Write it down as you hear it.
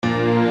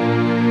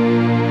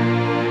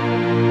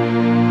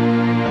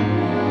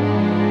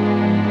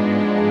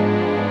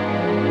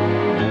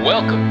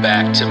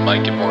back to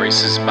Mike and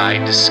Maurice's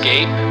Mind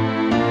Escape.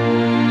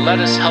 Let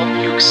us help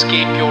you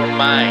escape your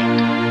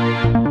mind.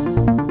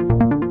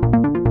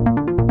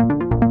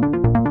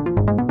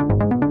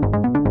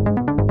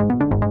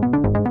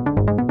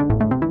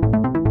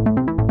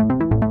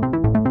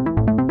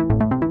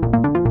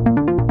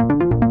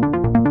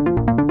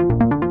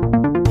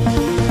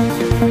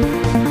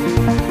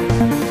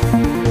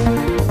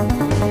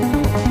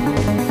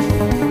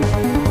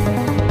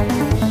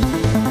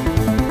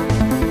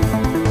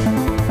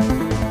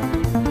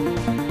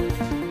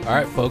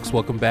 Folks,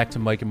 welcome back to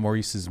Mike and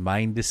Maurice's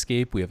Mind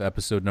Escape. We have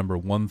episode number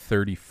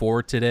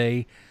 134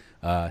 today,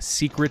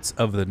 Secrets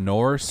of the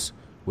Norse,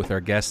 with our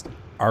guest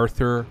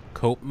Arthur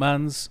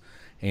Koopmans,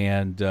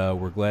 and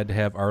we're glad to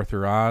have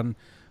Arthur on.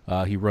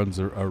 He runs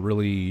a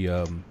really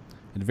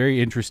very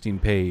interesting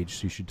page,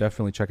 so you should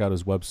definitely check out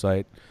his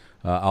website.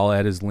 I'll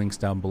add his links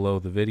down below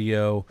the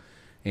video,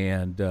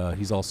 and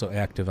he's also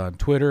active on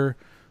Twitter.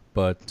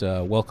 But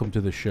welcome to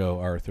the show,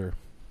 Arthur.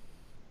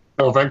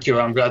 Oh, thank you.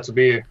 I'm glad to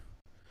be here.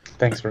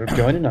 Thanks for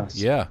joining us.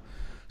 Yeah.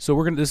 So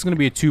this is going to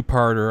be a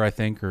two-parter, I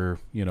think, or,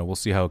 we'll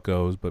see how it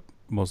goes, but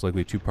most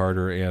likely a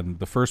two-parter. And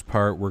the first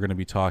part, we're going to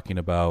be talking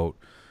about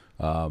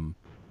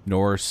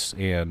Norse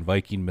and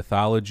Viking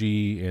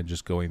mythology and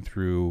just going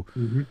through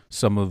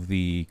some of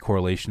the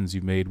correlations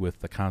you've made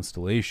with the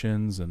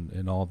constellations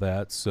and all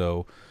that.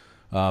 So,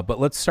 but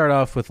let's start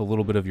off with a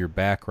little bit of your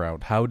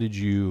background. How did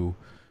you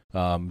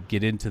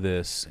get into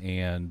this,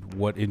 and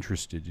what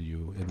interested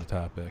you in the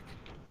topic?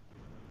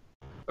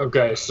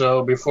 Okay,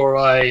 so before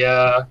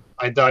I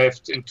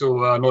dived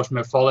into Norse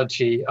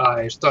mythology,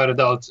 I started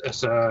out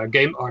as a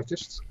game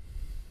artist,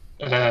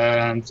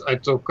 and I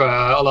took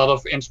a lot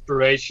of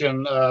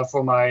inspiration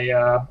for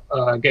my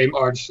game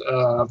art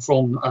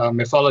from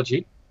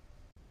mythology.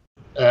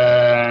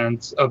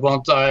 And at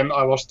one time,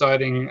 I was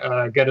starting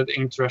getting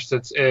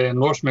interested in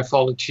Norse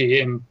mythology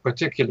in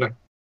particular.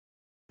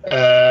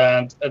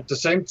 And at the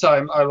same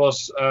time, I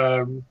was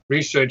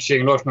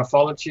researching Norse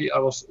mythology. I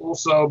was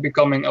also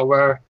becoming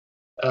aware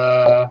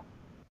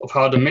of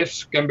how the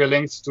myths can be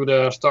linked to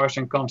the stars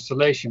and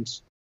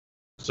constellations.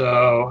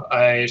 So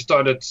I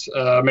started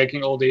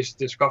making all these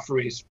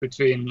discoveries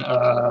between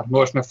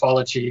Norse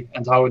mythology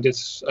and how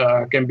this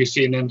can be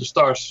seen in the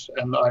stars.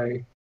 And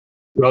I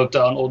wrote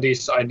down all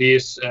these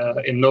ideas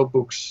in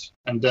notebooks.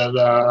 And then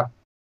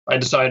I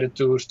decided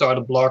to start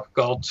a blog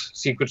called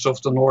Secrets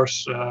of the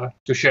Norse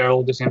to share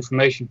all this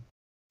information.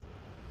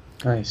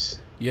 Nice.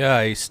 Yeah,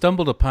 I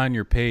stumbled upon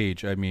your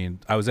page. I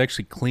mean, I was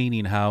actually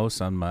cleaning house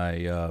on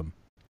my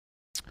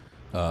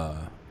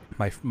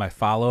my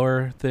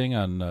follower thing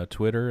on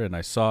Twitter, and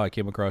I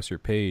came across your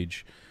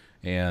page,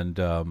 and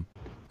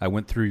I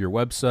went through your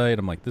website.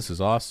 I'm like, this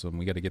is awesome.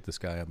 We got to get this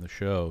guy on the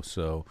show.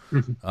 So,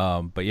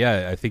 but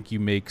yeah, I think you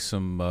make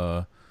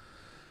some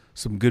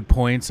good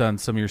points on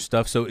some of your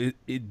stuff. So,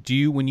 do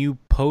you, when you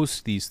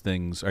post these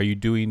things, are you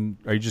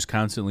just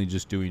constantly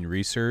just doing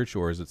research,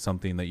 or is it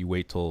something that you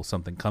wait till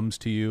something comes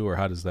to you, or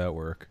how does that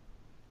work?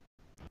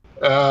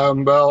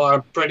 Well,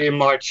 I'm pretty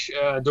much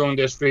doing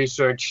this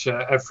research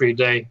every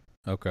day.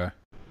 Okay.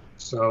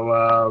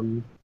 So,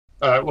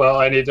 well,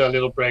 I need a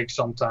little break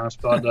sometimes,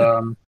 but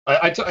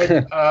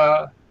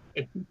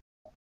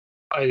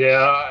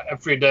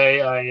every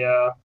day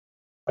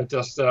I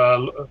just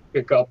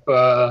pick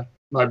up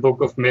my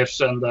book of myths,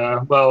 and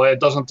well,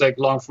 it doesn't take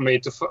long for me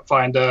to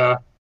find a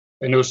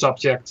new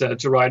subject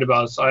to write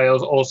about. I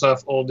also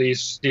have all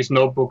these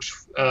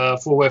notebooks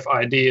full with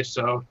ideas,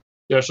 so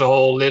there's a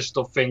whole list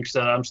of things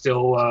that I'm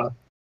still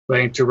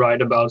waiting to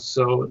write about.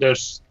 So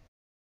there's,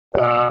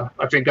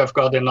 I think I've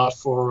got enough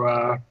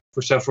for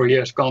several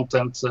years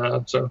content.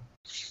 So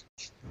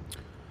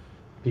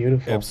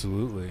beautiful.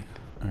 Absolutely.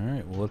 All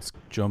right. Well, let's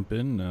jump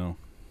in now.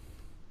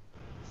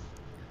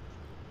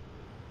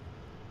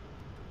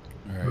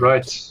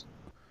 Right.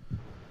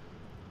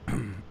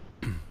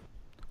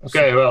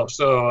 Okay, well,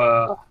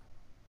 so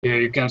here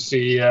you can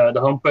see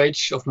the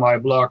homepage of my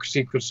blog,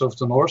 Secrets of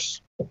the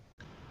Norse.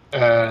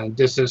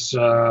 This is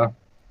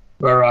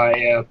where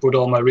I put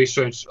all my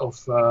research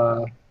of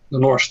the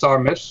Norse star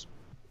myths.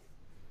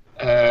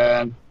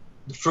 And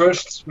the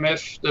first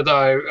myth that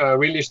I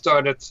really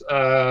started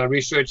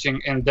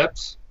researching in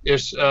depth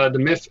is the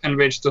myth in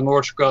which the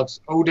Norse god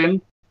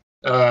Odin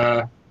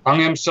hung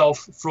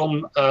himself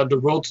from the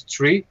world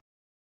tree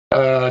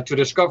to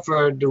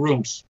discover the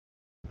runes.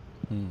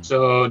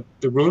 So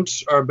the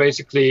runes are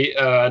basically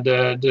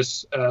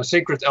this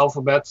sacred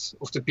alphabet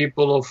of the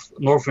people of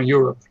Northern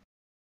Europe.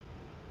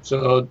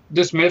 So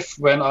this myth,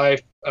 when I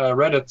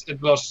read it,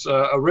 it was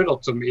a riddle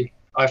to me.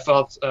 I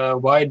thought,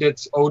 why did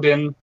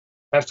Odin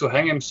have to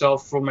hang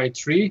himself from a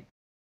tree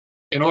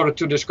in order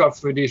to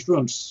discover these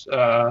runes?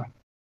 I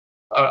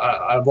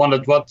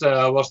wondered what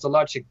was the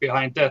logic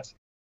behind that.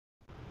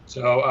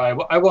 So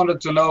I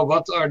wanted to know,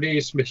 what are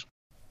these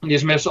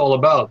myths all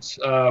about?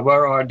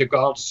 Where are the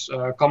gods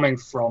coming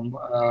from?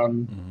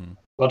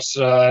 What's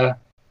the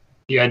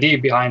idea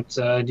behind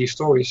these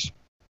stories?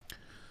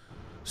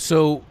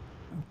 So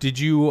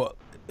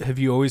have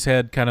you always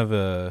had kind of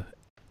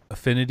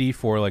affinity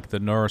for like the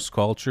Norse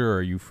culture?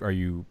 Are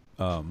you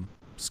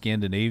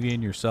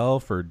Scandinavian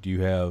yourself, or do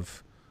you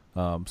have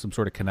some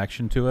sort of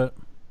connection to it?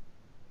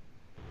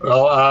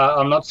 Well,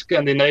 I'm not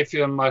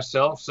Scandinavian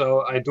myself,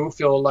 so I do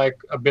feel like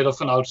a bit of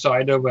an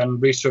outsider when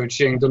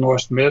researching the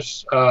Norse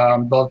myths.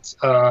 But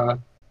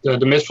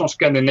the myths from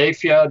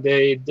Scandinavia,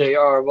 they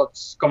are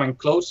what's coming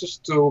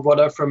closest to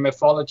whatever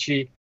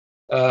mythology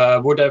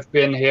would have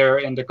been here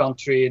in the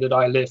country that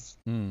I live.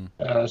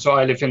 So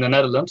I live in the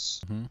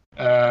Netherlands,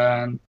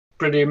 and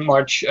pretty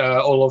much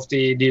all of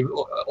the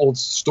old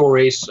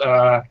stories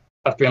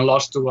have been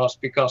lost to us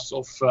because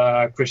of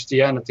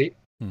Christianity.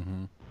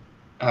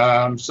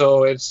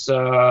 So it's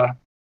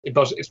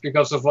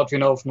because of what we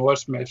know of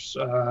Norse myths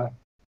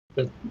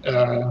that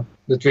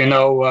we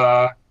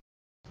know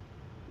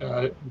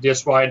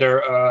this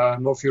wider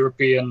North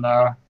European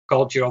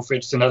culture of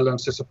which the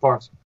Netherlands is a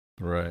part.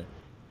 Right.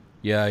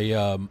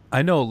 Yeah,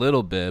 I know a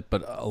little bit,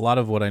 but a lot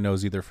of what I know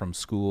is either from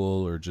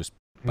school or just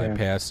by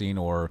passing,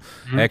 or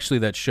actually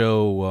that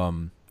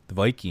show, the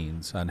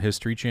Vikings on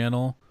History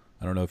Channel.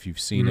 I don't know if you've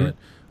seen it.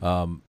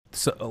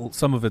 So,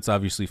 some of it's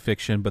obviously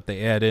fiction, but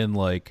they add in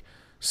like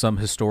some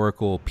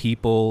historical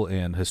people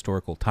and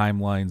historical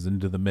timelines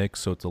into the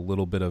mix, so it's a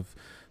little bit of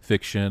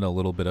fiction, a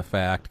little bit of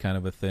fact, kind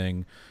of a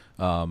thing.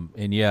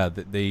 And yeah,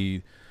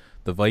 the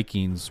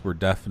Vikings were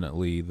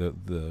definitely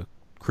the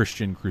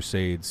Christian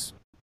Crusades.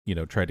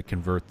 Tried to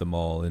convert them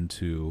all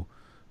into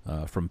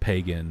from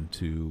pagan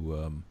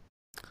to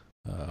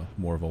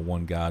more of a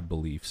one God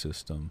belief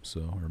system,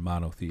 or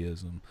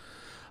monotheism.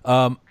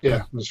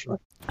 Yeah, that's right.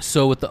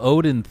 So with the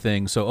Odin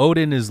thing, so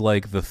Odin is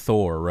like the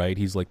Thor, right?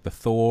 He's like the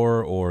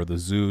Thor or the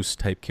Zeus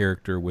type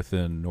character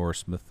within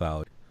Norse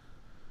mythology.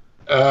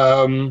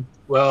 Odin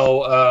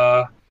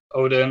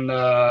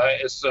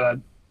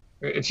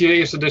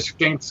is a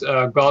distinct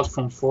god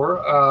from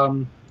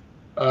Thor.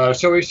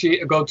 So we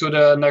go to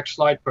the next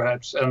slide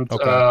perhaps, and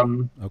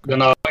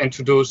then I'll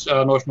introduce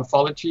Norse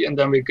mythology, and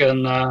then we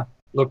can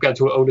look at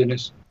who Odin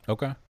is.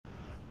 Okay.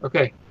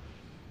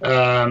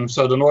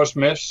 So the Norse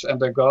myths and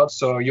their gods.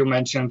 So you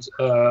mentioned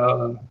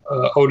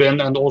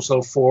Odin and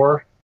also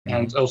Thor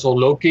and also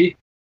Loki.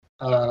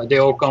 They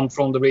all come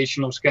from the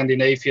region of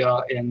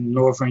Scandinavia in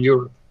Northern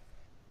Europe.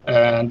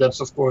 And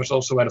that's, of course,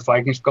 also where the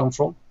Vikings come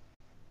from.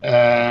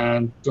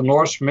 And the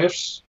Norse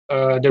myths,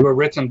 they were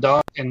written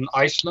down in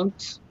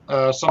Iceland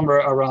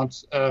somewhere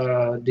around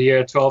the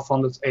year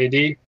 1200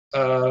 AD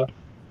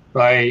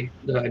by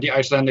the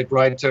Icelandic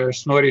writer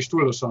Snorri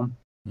Sturluson.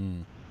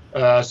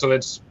 So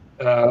it's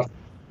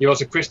he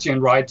was a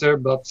Christian writer,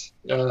 but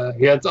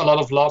he had a lot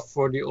of love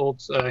for the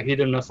old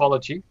heathen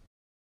mythology.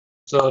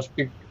 So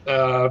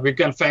we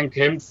can thank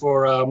him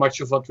for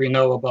much of what we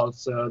know about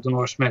the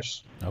Norse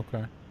myths.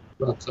 Okay.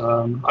 But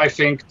I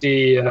think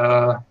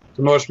the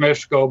Norse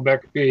myths go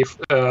back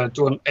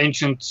to an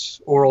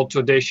ancient oral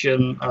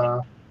tradition,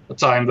 a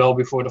time well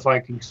before the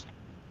Vikings.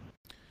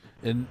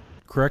 And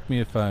correct me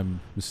if I'm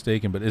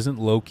mistaken, but isn't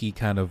Loki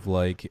kind of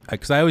like,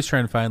 because I always try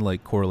and find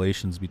like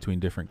correlations between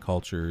different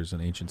cultures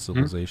and ancient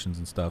civilizations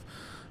and stuff.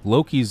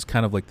 Loki's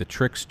kind of like the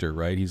trickster,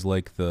 right? He's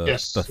like the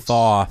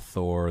Thoth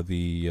or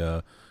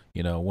the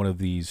one of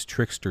these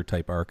trickster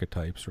type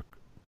archetypes.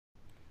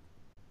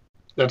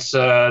 That's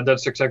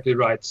exactly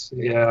right.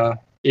 Yeah,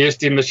 he is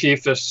the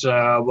mischievous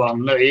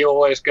one. He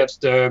always gets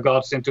the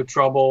gods into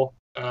trouble,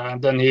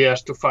 and then he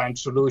has to find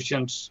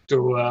solutions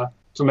to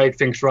make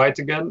things right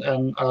again.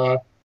 And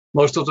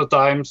most of the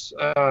times,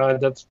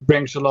 that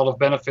brings a lot of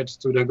benefits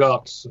to the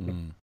gods.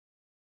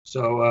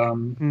 So,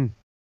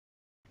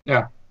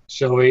 yeah.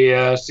 Shall we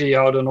see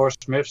how the Norse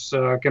myths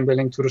can be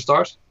linked to the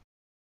stars?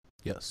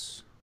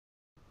 Yes.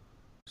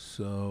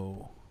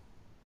 So,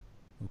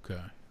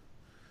 okay.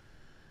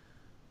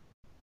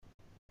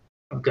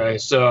 Okay,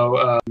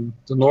 so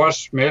the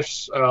Norse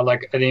myths,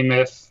 like any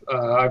myth,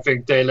 I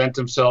think they lend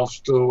themselves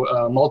to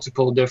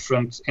multiple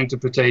different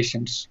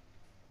interpretations.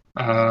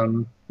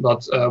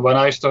 But when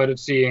I started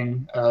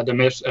seeing the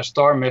myths as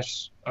star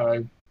myths,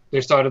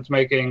 they started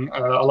making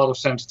a lot of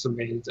sense to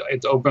me.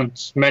 It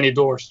opened many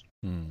doors.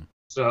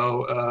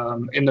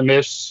 So in the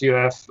myths, you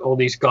have all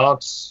these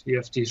gods, you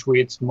have these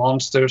weird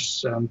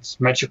monsters and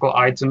magical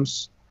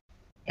items.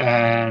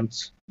 And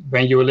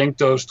when you link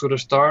those to the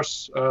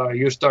stars,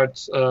 you start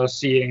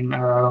seeing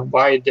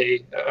why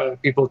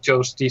people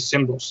chose these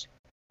symbols.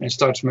 And it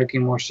starts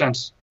making more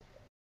sense.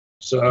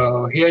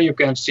 So here you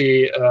can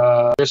see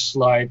this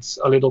slide,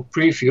 a little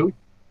preview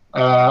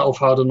of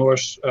how the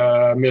Norse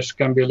myths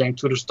can be linked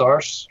to the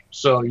stars.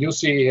 So you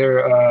see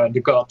here the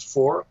god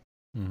Thor.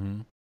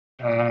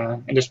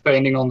 In this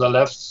painting on the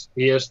left,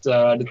 he is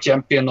the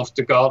champion of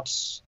the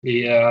gods.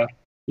 He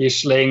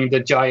is slaying the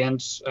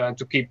giants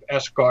to keep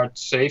Asgard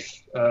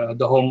safe,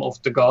 the home of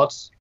the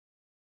gods.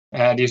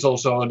 And he's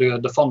also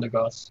the thunder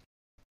god.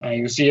 And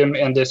you see him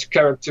in this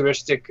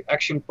characteristic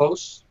action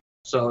pose.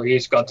 So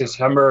he's got his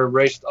hammer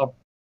raised up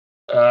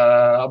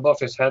above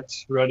his head,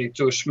 ready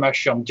to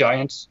smash some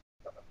giants.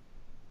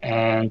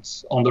 And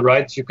on the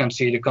right, you can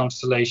see the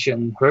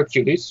constellation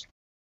Hercules.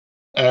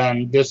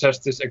 and this has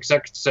this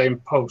exact same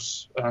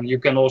pose. And you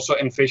can also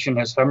envision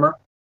his hammer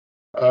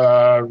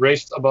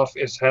raised above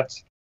his head,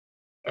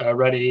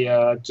 ready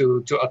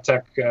to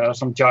attack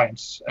some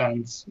giants.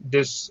 And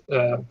this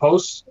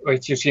pose,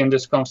 which you see in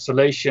this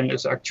constellation,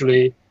 is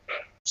actually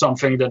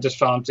something that is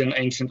found in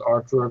ancient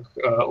artwork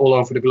all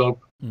over the globe.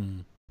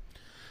 Mm.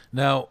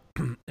 Now,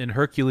 in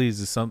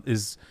Hercules,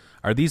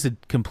 are these a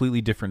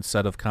completely different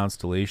set of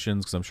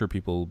constellations? Because I'm sure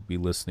people will be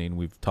listening.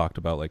 We've talked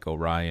about like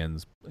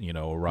Orion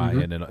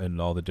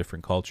and all the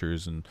different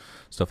cultures and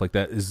stuff like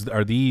that.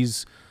 Are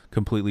these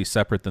completely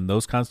separate than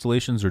those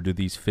constellations, or do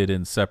these fit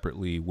in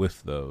separately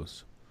with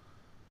those?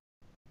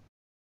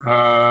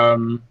 I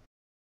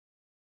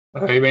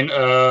mean,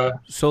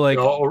 so like,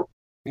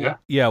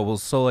 yeah.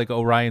 So like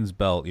Orion's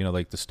belt,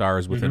 like the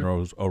stars within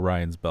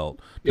Orion's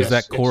belt. Does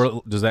Yes,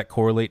 does that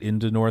correlate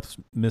into North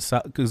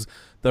mythology? Because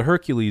the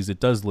Hercules, it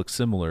does look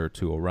similar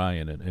to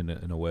Orion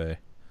in a way.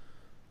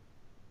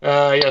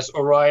 Yes,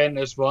 Orion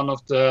is one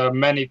of the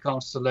many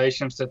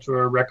constellations that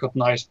were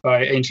recognized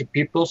by ancient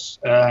peoples,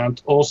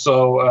 and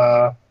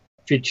also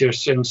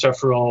features in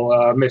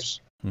several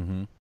myths.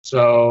 Mm-hmm.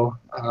 So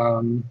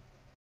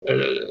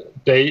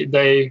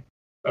they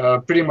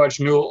pretty much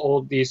knew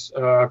all these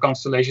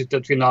constellations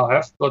that we now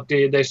have, but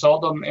they saw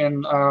them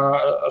in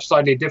a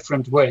slightly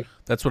different way.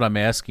 That's what I'm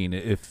asking.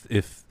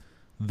 If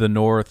the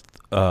North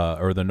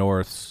or the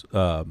North's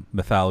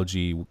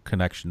mythology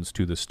connections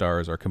to the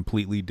stars are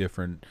completely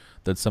different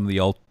than some of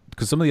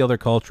the other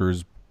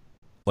cultures,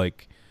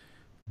 like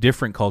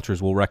different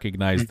cultures, will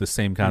recognize the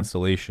same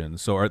constellation.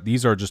 So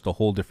these are just a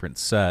whole different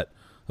set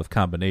of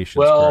combinations.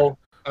 Well,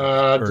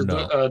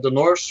 the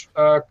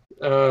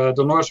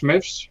Norse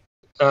myths,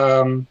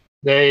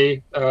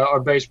 they are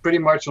based pretty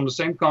much on the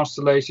same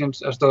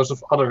constellations as those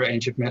of other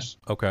ancient myths.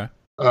 Okay.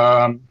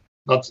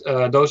 But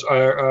those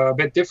are a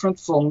bit different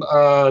from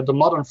the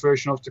modern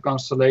version of the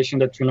constellation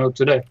that we know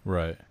today.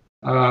 Right.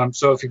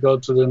 So if you go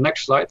to the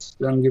next slide,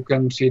 then you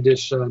can see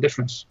this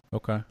difference.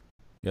 Okay.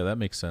 Yeah, that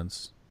makes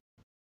sense.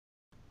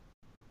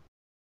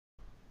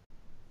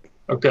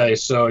 Okay,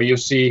 so you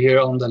see here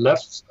on the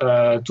left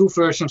two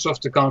versions of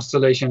the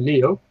constellation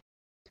Leo.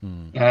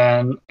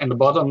 And in the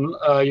bottom,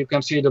 you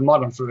can see the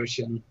modern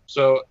version.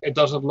 So it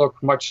doesn't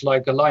look much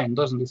like a lion,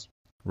 doesn't it?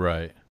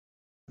 Right.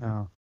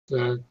 Oh.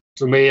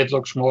 To me, it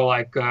looks more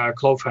like a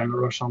clove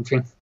hanger or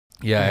something.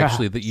 Yeah,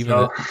 actually,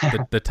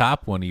 the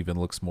top one even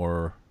looks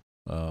more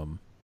lion.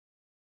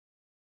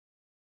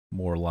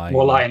 More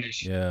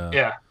lionish. Yeah.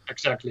 Yeah,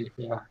 exactly.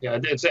 Yeah.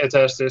 It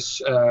has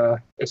this.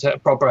 It's a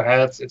proper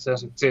head. It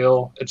has a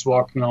tail. It's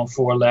walking on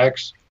four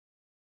legs.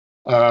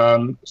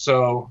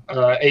 So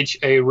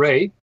H.A.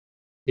 Ray,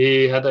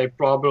 he had a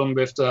problem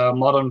with the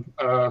modern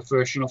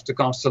version of the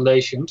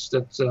constellations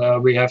that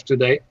we have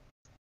today.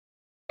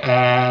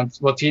 And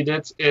what he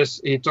did is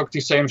he took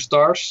the same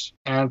stars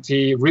and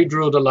he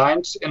redrew the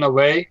lines in a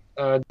way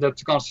that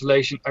the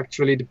constellation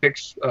actually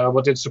depicts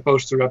what it's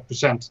supposed to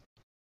represent.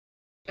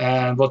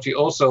 And what we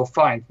also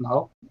find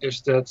now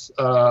is that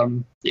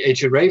the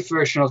H.A.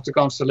 version of the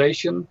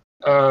constellation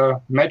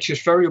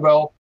matches very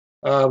well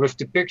with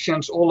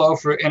depictions all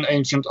over in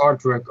ancient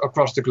artwork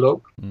across the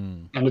globe.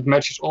 And it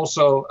matches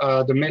also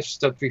the myths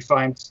that we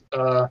find,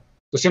 the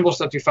symbols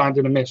that we find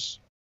in the myths.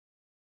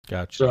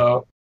 Gotcha.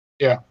 So,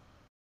 yeah.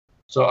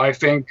 So I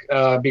think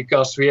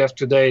because we have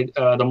today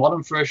the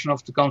modern version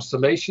of the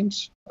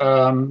constellations,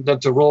 that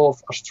the role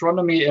of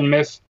astronomy in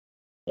myth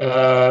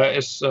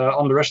is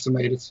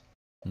underestimated.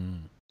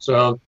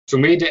 So to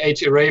me, the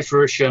H.A.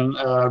 version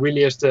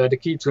really is the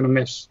key to the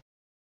myths.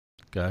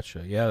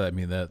 Gotcha. Yeah, I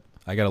mean that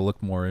I got to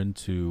look more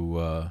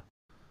into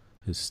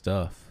his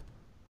stuff.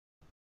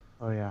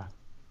 Oh yeah.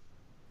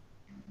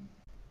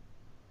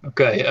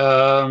 Okay.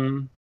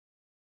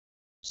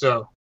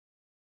 So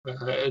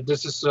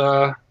this is.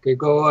 Can you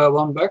go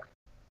one back?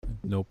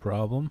 No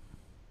problem.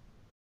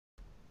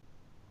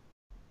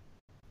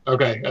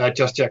 Okay.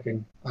 Just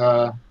checking.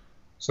 So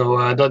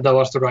that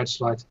was the right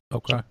slide.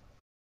 Okay.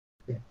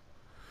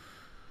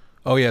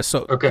 Oh yeah,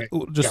 so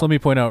let me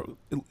point out,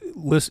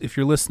 if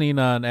you're listening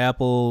on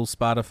Apple,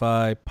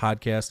 Spotify,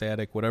 Podcast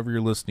Addict, whatever you're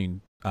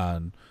listening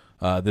on,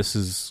 this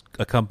is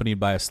accompanied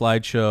by a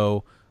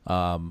slideshow.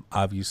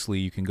 Obviously,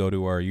 you can go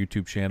to our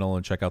YouTube channel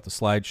and check out the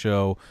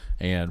slideshow,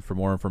 and for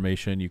more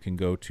information, you can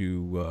go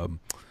to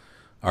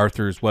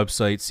Arthur's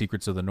website,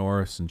 Secrets of the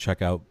North, and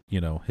check out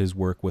his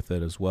work with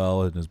it as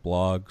well and his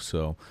blog.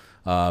 So.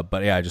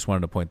 But yeah, I just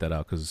wanted to point that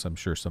out because I'm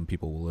sure some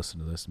people will listen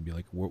to this and be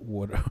like,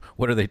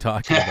 "What are they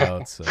talking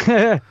about?" So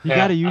you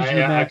got to use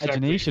your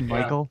imagination,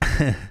 exactly. Michael.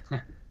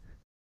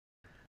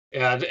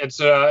 Yeah, it's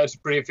a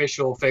pretty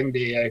visual thing,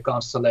 the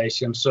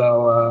constellation.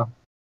 So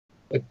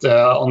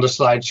on the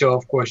slideshow,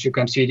 of course, you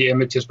can see the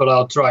images, but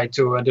I'll try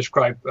to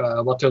describe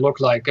what they look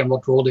like and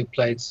what role they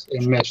played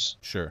in myths.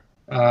 Sure.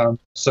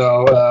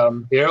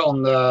 So here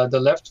on the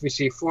left, we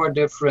see four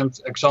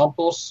different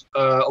examples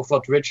of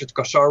what Richard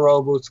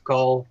Casaro would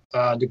call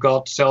the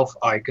God Self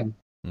icon.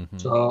 Mm-hmm.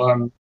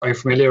 So are you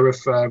familiar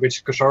with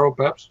Richard Casaro,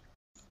 perhaps?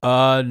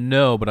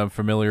 No, but I'm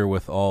familiar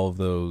with all of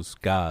those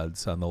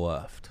gods on the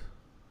left.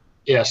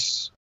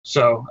 Yes.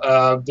 So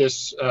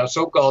this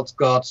so-called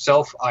God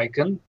self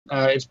icon,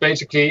 it's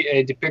basically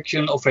a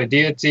depiction of a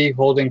deity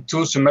holding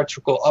two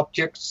symmetrical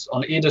objects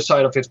on either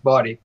side of its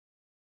body.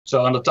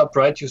 So on the top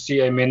right, you see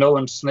a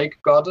Minoan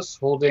snake goddess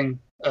holding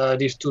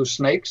these two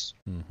snakes.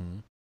 Mm-hmm.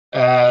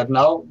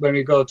 Now, when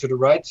we go to the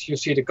right, you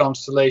see the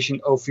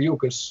constellation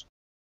Ophiuchus.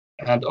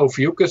 And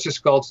Ophiuchus is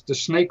called the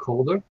snake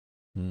holder.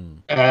 Mm.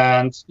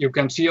 And you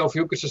can see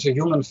Ophiuchus as a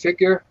human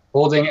figure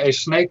holding a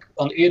snake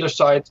on either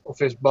side of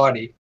his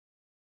body.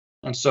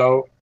 And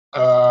so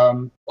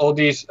all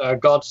these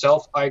God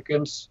self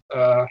icons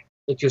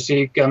that you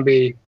see can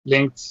be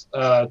linked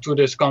to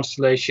this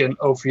constellation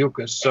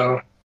Ophiuchus.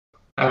 So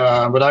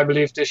what I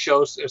believe this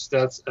shows is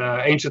that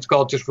ancient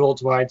cultures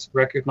worldwide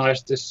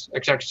recognize this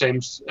exact same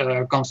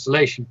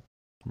constellation.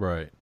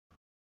 Right.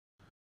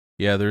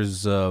 Yeah,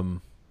 there's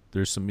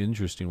some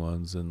interesting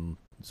ones, and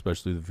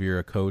especially the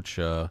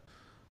Viracocha,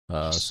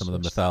 some of the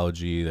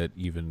mythology that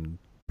even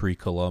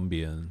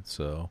pre-Columbian.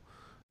 So,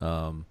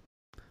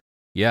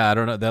 yeah, I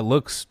don't know. That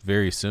looks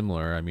very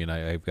similar. I mean,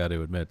 I've got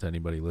to admit to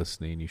anybody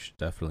listening, you should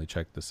definitely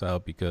check this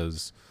out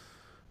because,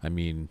 I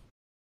mean,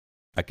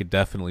 I could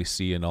definitely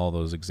see in all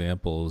those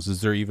examples.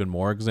 Is there even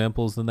more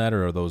examples than that,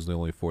 or are those the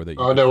only four that you?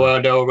 Oh, there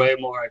were way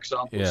more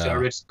examples. Yeah,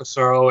 Rich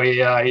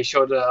Casoro, he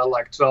showed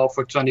like 12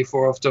 or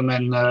 24 of them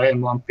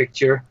in one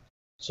picture.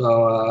 So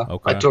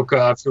okay. I took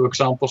a few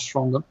examples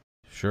from them.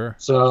 Sure.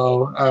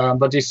 So,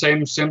 but these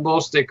same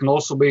symbols, they can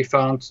also be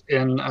found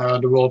in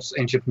the world's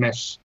ancient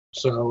myths.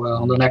 So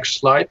on the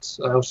next slide,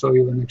 I'll show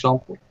you an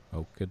example.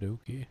 Okie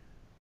dokie.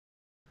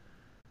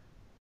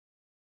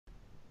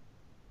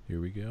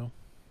 Here we go.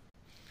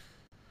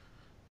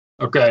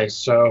 Okay,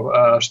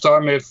 so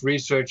Star Myth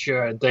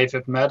researcher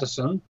David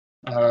Madison,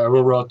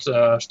 who wrote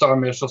Star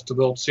Myths of the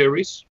World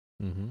series,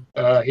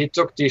 he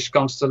took these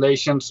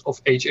constellations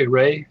of H.A.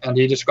 Rey and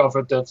he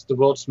discovered that the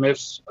world's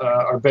myths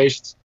are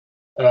based,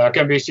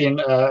 can be seen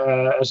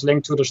as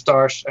linked to the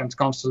stars and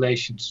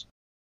constellations.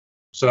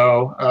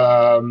 So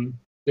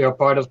they are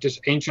part of this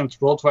ancient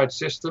worldwide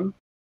system.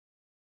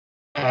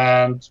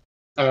 And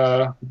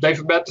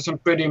David Madison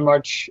pretty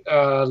much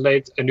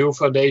laid a new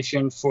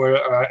foundation for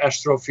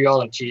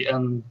astrotheology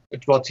and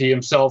it's what he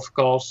himself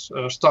calls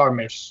star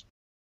myths.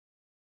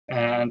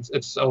 And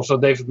it's also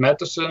David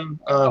Madison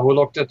who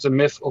looked at the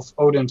myth of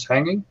Odin's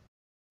hanging.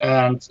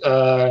 And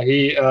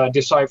he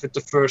deciphered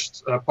the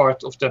first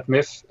part of that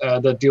myth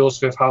that deals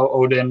with how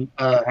Odin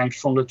hangs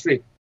from the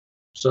tree.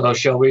 So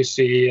shall we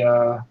see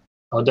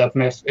how that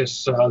myth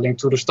is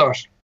linked to the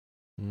stars?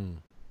 Mm.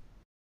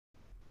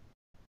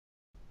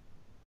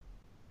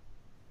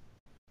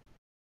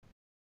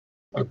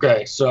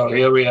 Okay, so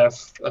here we have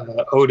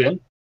Odin.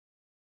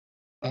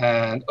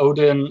 And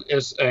Odin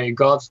is a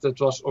god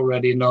that was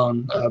already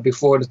known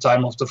before the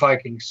time of the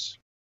Vikings.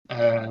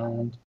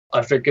 And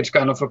I think it's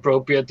kind of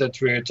appropriate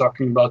that we're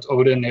talking about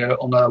Odin here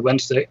on a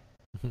Wednesday.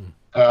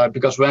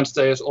 Because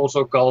Wednesday is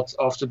also called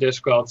after this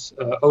god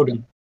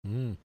Odin.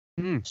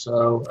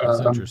 So that's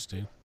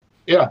interesting.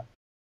 Yeah.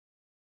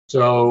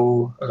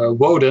 So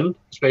Woden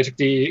is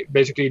basically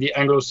the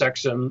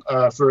Anglo-Saxon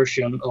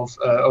version of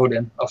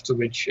Odin, after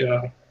which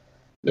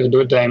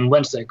the name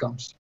Wednesday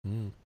comes.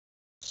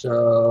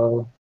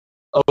 So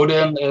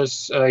Odin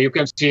is, you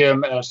can see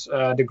him as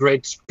the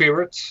great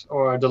spirit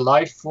or the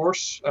life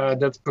force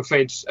that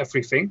pervades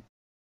everything.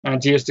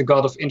 And he is the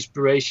god of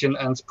inspiration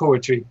and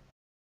poetry.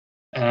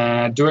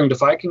 During the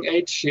Viking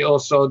Age, he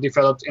also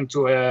developed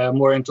into a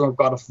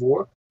god of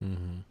war.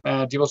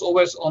 And he was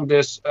always on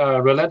this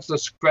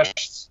relentless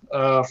quest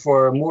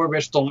for more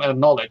wisdom and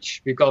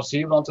knowledge because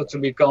he wanted to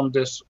become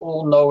this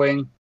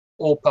all-knowing,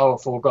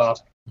 all-powerful god.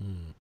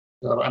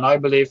 So, and I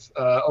believe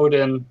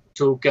Odin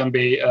too can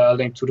be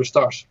linked to the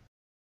stars.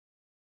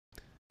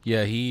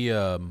 Yeah, he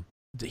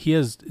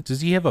has.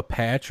 Does he have a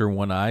patch or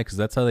one eye? Because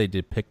that's how they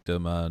depict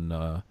him on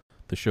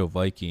the show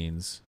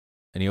Vikings,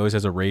 and he always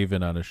has a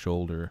raven on his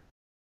shoulder.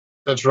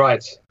 That's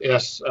right.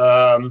 Yes,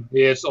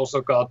 he is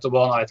also called the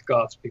one-eyed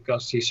god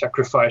because he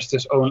sacrificed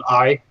his own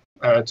eye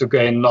to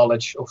gain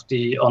knowledge of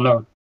the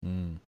unknown.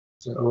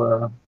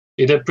 So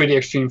he did pretty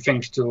extreme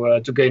things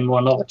to gain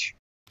more knowledge.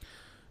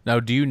 Now,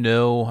 do you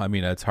know, I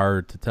mean, it's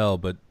hard to tell,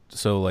 but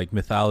so like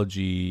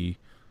mythology,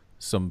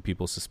 some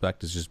people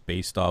suspect is just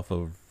based off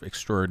of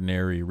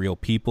extraordinary real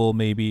people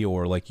maybe,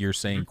 or like you're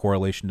saying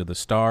correlation to the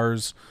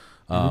stars.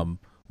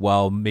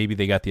 While maybe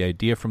they got the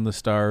idea from the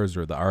stars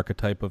or the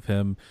archetype of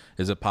him,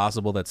 is it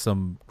possible that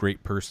some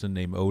great person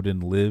named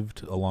Odin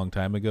lived a long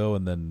time ago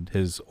and then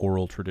his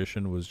oral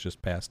tradition was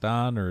just passed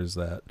on, or is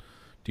that,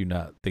 do you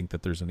not think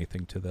that there's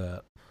anything to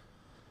that?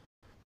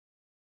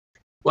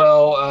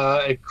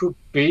 Well, it could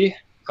be.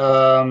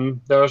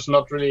 There's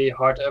not really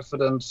hard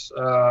evidence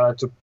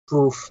to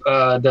prove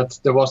that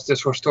there was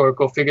this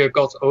historical figure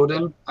called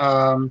Odin.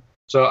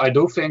 So I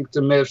do think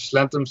the myths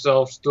lend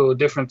themselves to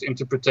different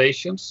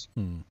interpretations.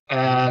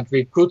 And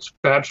we could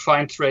perhaps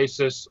find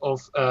traces of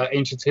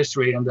ancient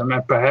history in them.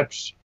 And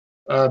perhaps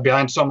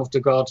behind some of the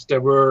gods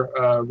there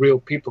were real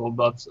people,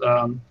 but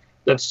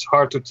that's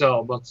hard to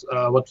tell. But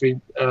what we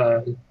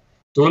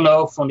do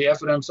know from the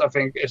evidence, I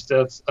think, is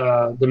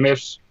that the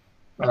myths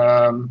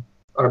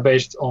are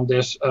based on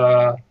this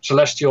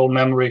celestial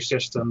memory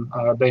system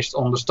based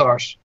on the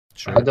stars.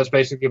 Sure. That's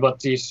basically what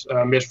these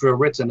myths were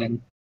written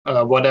in,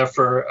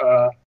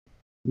 whatever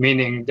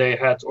meaning they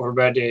had or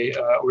where they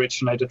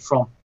originated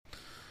from.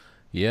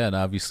 Yeah, and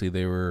obviously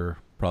they were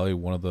probably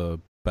one of the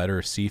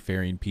better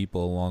seafaring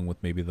people, along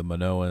with maybe the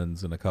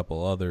Minoans and a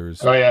couple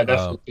others. Oh yeah,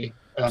 definitely.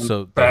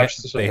 So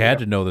they had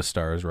to know the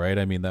stars, right?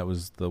 I mean, that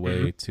was the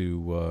way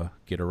to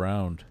get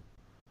around.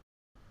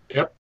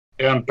 Yep.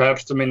 And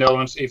perhaps the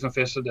Minoans even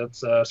visited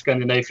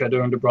Scandinavia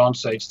during the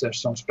Bronze Age.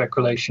 There's some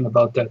speculation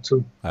about that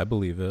too. I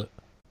believe it.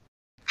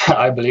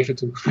 I believe it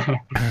too.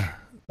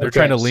 They're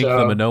trying to link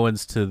the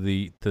Minoans to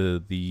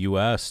the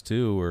U.S.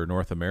 too, or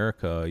North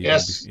America.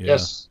 Yes, yeah.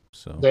 yes.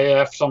 So they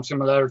have some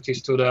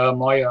similarities to the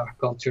Maya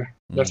culture,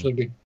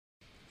 definitely.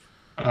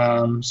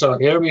 So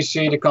here we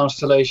see the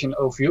constellation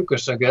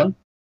Ophiuchus again.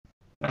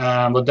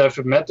 What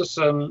David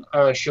Matheson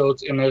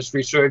showed in his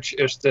research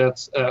is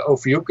that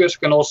Ophiuchus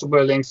can also be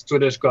linked to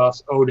this god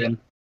Odin.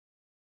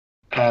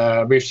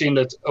 We've seen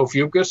that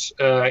Ophiuchus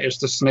is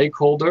the snake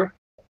holder,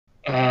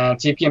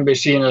 and he can be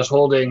seen as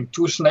holding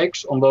two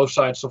snakes on both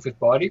sides of his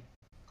body.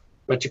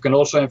 But you can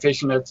also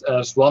envision it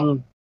as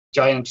one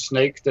giant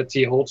snake that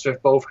he holds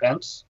with both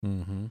hands.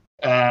 Mm-hmm.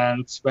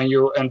 And when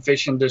you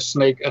envision the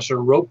snake as a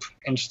rope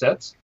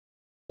instead,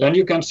 then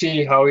you can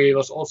see how he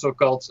was also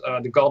called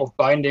the god of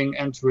binding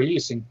and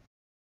releasing.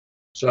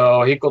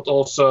 So he could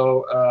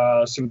also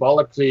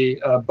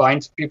symbolically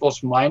bind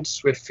people's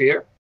minds with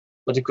fear,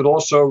 but he could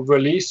also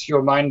release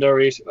your mind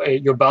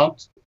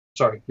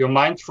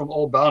from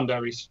all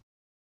boundaries.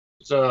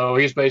 So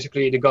he's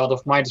basically the god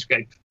of mind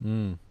escape.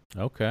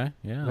 Okay,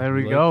 yeah. There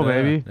we go,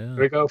 baby. Yeah. There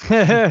we go.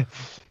 To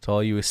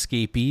all you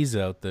escapees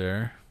out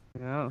there.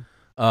 Yeah.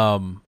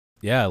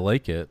 Yeah, I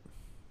like it.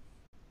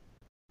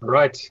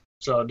 Right.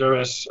 So there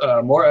is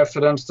more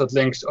evidence that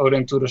links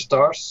Odin to the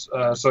stars.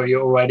 So you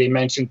already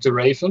mentioned the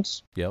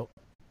ravens. Yep.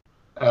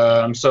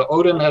 So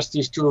Odin has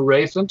these two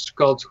ravens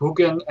called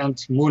Hugin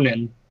and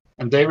Munin,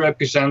 and they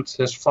represent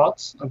his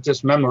thought and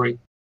his memory.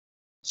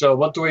 So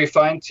what do we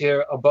find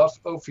here above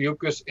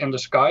Ophiuchus in the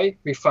sky?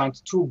 We find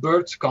two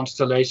bird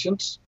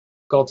constellations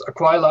called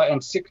Aquila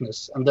and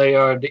Cygnus, and they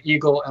are the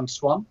eagle and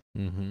swan.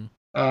 Mm-hmm.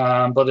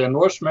 But in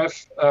Norse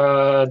myth,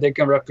 they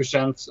can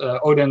represent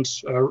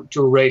Odin's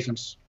two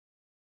ravens.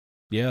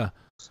 Yeah,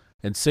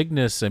 and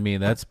Cygnus, I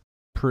mean, that's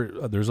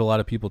there's a lot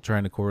of people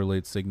trying to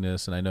correlate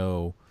Cygnus, and I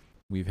know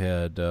we've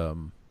had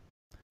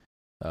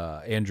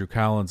Andrew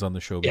Collins on the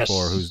show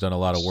before, who's done a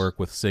lot of work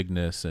with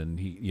Cygnus, and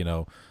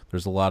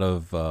there's a lot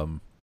of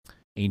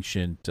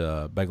ancient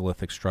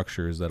megalithic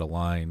structures that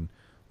align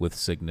with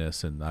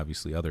Cygnus and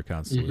obviously other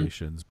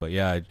constellations. Mm-hmm. But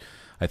yeah,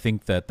 I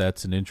think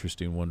that's an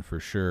interesting one for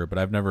sure. But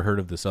I've never heard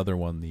of this other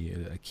one, the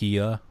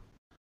Aquila.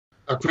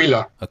 Okay.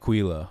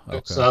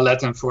 It's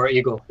Latin for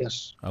eagle.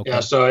 Yes. Okay. Yeah.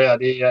 So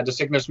the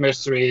Cygnus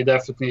mystery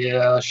definitely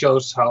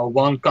shows how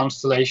one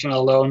constellation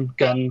alone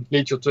can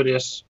lead you to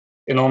this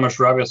enormous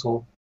rabbit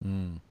hole.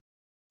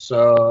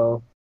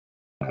 So,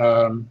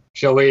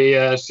 shall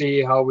we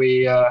see how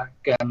we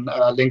can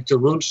link the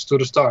runes to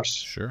the stars?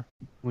 Sure.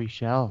 We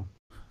shall.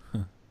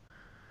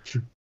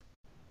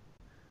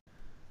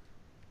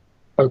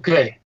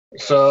 Okay.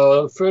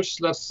 So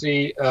first, let's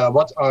see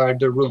what are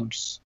the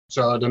runes.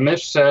 So the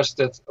myth says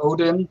that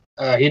Odin,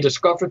 he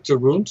discovered the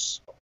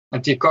runes,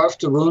 and he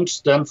carved the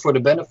runes then for the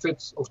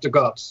benefit of the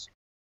gods.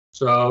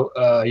 So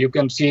you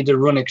can see the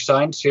runic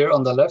signs here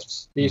on the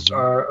left. These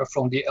are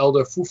from the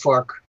Elder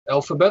Futhark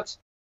alphabet.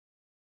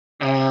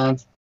 And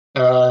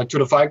to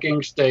the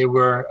Vikings, they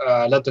were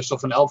letters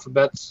of an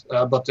alphabet,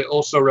 but they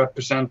also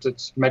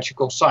represented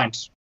magical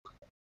signs.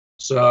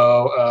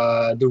 So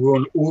the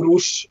rune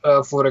Urus,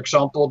 for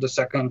example, the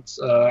second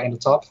in the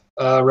top,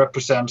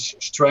 represents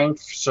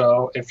strength.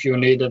 So if you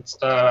needed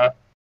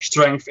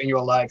strength in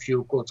your life,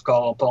 you could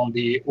call upon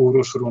the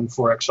Urus rune,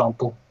 for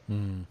example.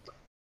 Yeah,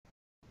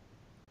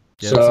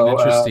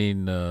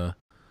 so,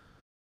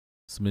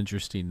 some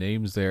interesting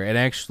names there. And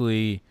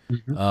actually,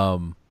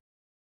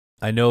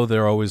 I know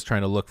they're always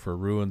trying to look for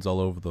ruins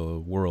all over the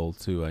world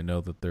too. I know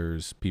that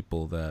there's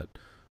people that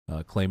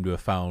claim to have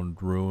found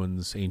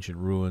ancient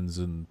ruins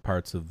in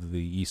parts of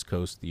the east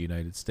coast of the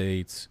United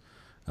States.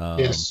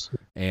 Yes,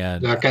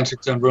 and the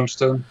Kensington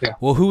Runestone. Yeah.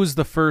 Well, who was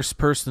the first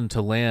person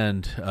to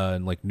land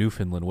in like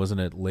Newfoundland? Was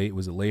it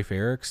Leif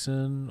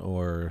Erikson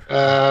or?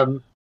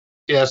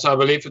 Yes, I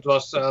believe it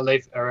was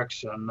Leif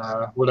Erikson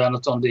who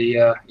landed on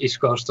the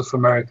east coast of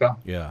America.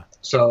 Yeah.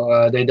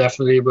 So they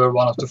definitely were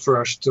one of the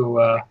first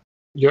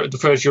the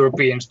first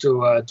Europeans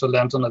to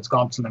land on that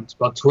continent.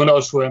 But who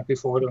knows who went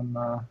before them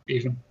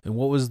even. And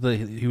what was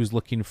he was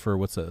looking for?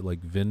 What's that,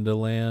 like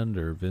Vindaland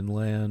or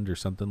Vinland or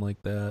something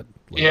like that?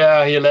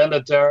 Yeah, he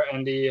landed there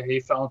and he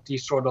found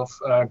these sort of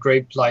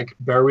grape-like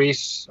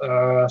berries.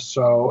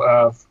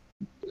 So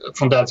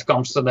from that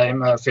comes the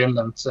name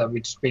Finland,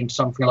 which means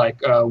something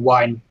like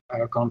wine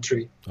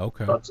country.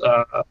 Okay. But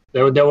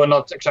they were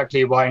not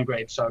exactly wine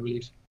grapes, I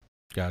believe.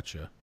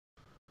 Gotcha.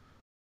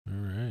 All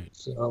right.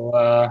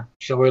 So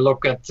shall we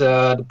look at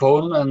the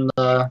poem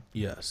and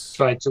Yes.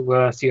 try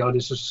to see how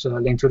this is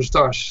linked to the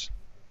stars?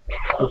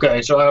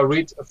 Okay, so I'll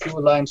read a few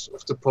lines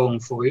of the poem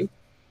for you.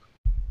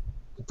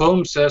 The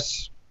poem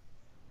says,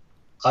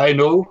 I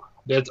know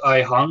that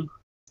I hung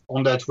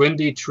on that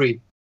windy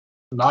tree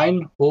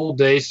 9 whole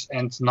days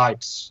and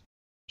nights,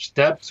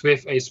 stabbed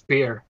with a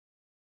spear,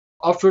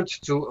 offered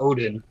to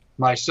Odin,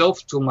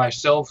 myself to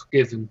myself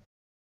given.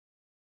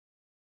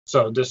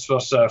 So this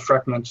was a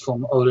fragment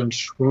from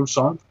Odin's rune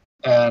song.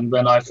 And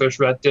when I first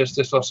read this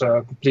was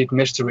a complete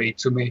mystery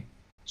to me.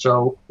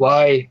 So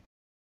why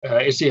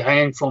is he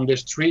hanging from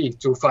this tree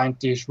to find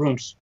these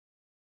runes?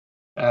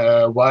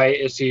 Why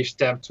is he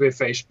stabbed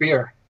with a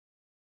spear?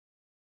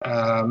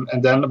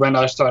 And then when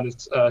I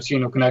started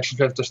seeing the connections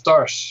with the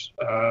stars,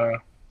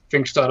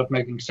 things started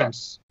making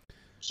sense.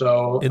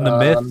 So in the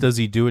myth, does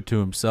he do it to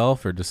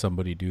himself, or does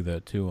somebody do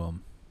that to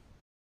him?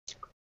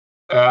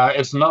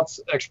 It's not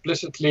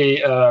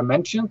explicitly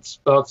mentioned,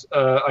 but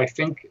I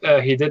think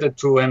he did it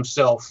to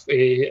himself.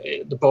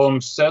 The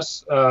poem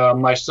says,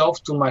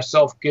 myself to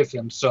myself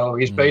given. So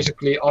he's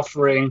basically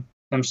offering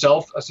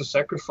himself as a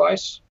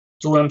sacrifice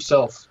to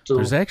himself.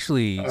 There's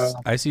actually,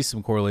 I see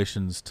some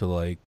correlations to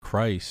like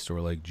Christ or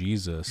like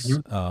Jesus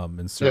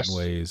in certain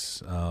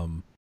ways.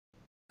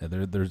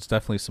 There's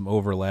definitely some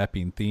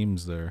overlapping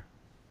themes there.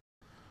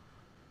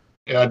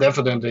 Yeah,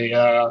 definitely.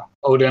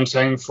 Odin's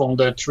hanging from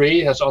the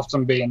tree has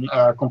often been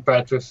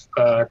compared with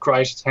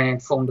Christ hanging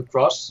from the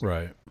cross.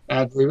 Right.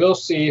 And we will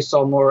see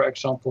some more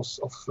examples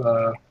of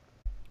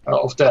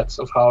that,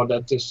 of how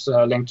that is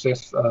linked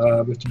with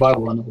the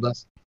Bible and all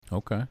that.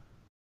 Okay.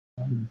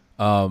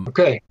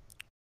 Okay.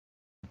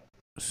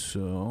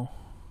 So.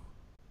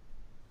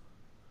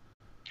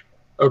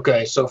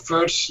 Okay, so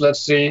first let's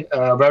see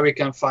where we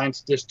can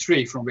find this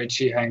tree from which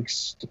he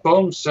hangs. The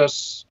poem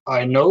says,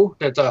 I know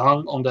that I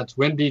hung on that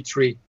windy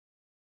tree.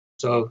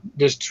 So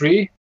this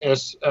tree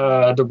is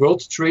the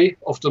world tree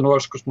of the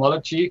Norse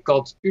cosmology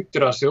called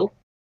Yggdrasil.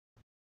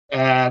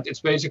 And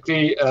it's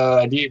basically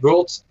the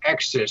world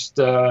axis,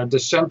 the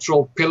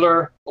central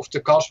pillar of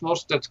the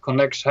cosmos that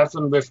connects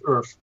heaven with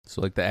earth.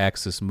 So like the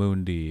axis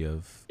mundi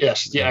of...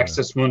 Yes, the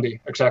axis mundi,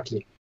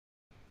 exactly.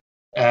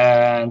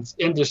 And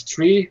in this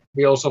tree,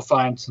 we also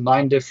find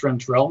 9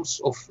 different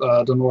realms of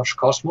the Norse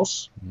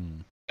cosmos.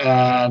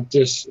 And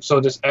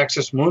this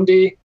axis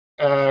mundi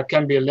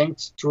can be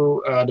linked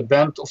to the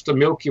band of the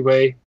Milky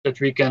Way that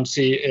we can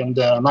see in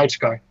the night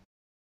sky.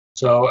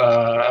 So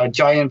a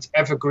giant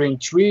evergreen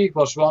tree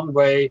was one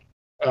way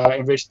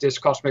in which this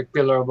cosmic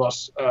pillar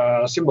was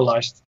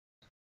symbolized.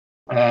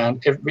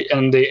 And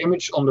in the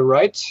image on the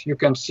right, you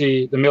can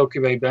see the Milky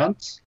Way band.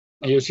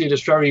 And you see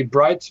this very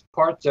bright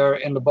part there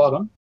in the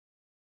bottom.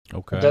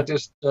 Okay. That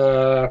is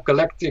the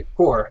galactic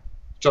core.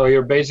 So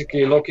you're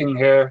basically looking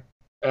here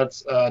at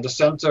the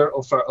center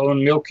of our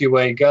own Milky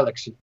Way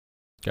galaxy.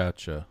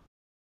 Gotcha.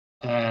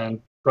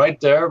 And right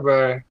there,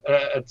 where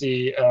at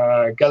the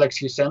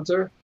galaxy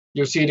center,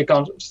 you see the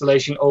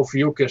constellation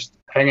Ophiuchus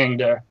hanging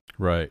there.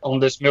 Right. On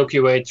this Milky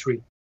Way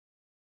tree.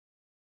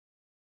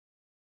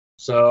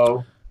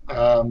 So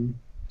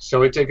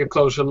we take a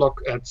closer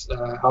look at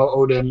how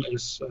Odin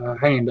is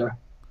hanging there.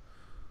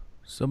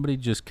 Somebody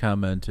just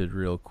commented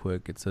real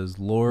quick. It says,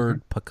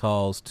 Lord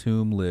Pakal's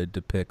tomb lid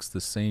depicts the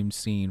same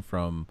scene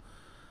from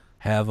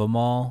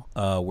Havamal,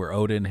 where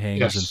Odin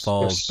hangs and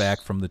falls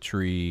back from the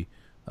tree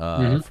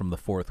from the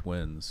fourth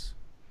winds.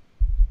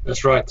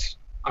 That's right.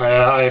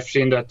 I have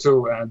seen that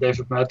too.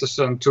 David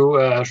Matheson too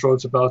has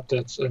wrote about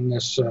that in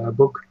his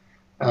book.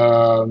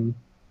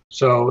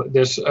 So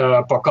this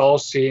Pakal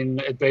scene,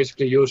 it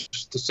basically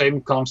uses the same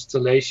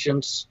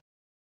constellations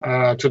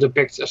to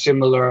depict a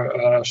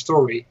similar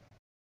story.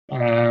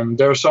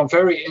 There are some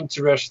very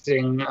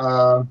interesting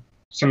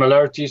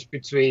similarities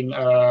between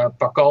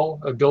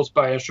Pakal, built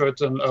by a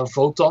certain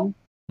Wotan.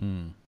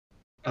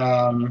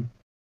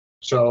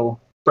 So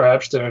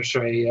perhaps there's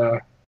a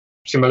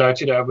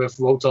similarity there with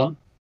Wotan,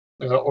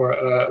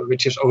 or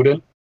which is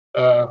Odin.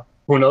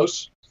 Who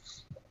knows?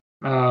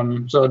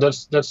 So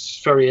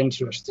that's very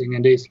interesting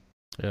indeed.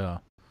 Yeah.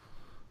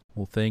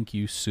 Well, thank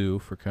you, Sue,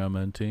 for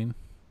commenting.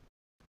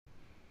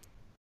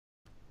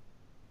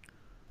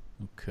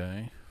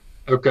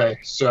 Okay,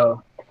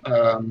 so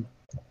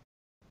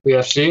we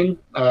have seen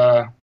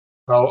how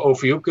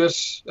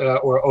Ophiuchus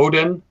or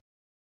Odin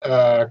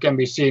can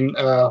be seen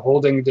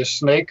holding this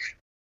snake,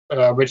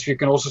 which we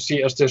can also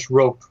see as this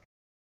rope.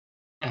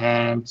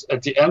 And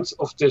at the end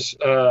of this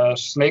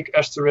snake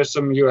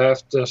asterism, you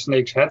have the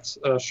snake's head,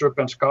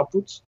 serpent's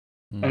caput,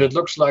 and it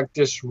looks like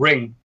this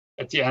ring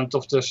at the end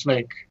of the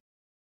snake.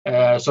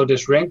 So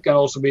this ring can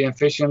also be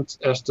envisioned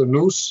as the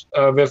noose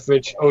with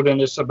which Odin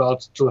is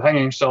about to hang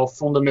himself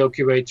from the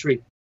Milky Way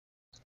tree.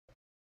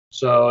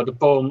 So the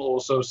poem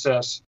also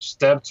says,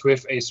 stabbed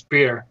with a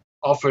spear,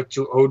 offered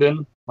to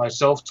Odin,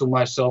 myself to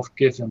myself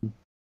given.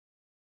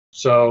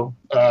 So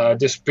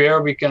this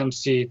spear we can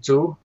see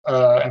too,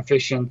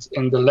 envisioned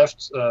in the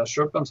left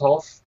serpent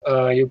half.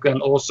 You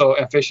can also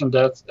envision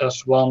that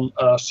as one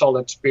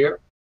solid spear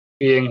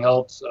being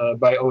held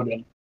by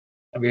Odin.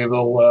 and we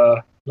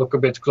will look a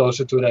bit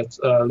closer to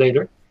that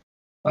later.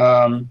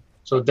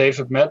 So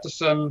David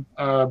Matheson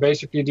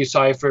basically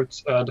deciphered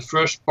the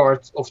first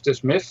part of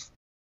this myth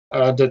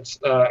that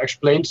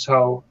explains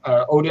how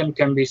Odin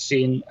can be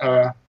seen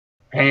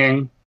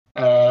hanging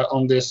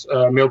on this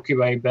Milky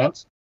Way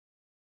band.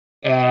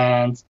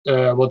 And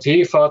what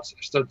he thought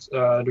is that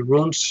the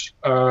runes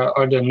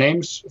are the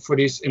names for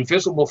these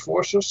invisible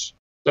forces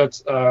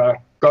that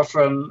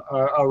govern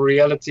our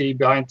reality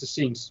behind the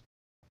scenes.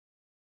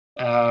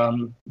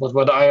 But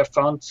what I have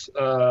found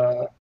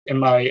in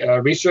my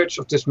research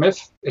of this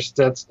myth is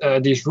that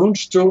these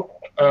runes too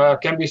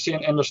can be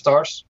seen in the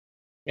stars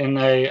in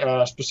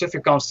a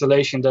specific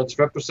constellation that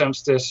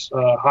represents this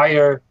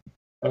higher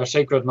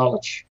sacred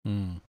knowledge.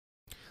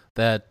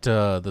 That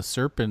the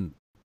serpent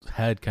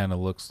head kind of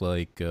looks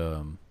like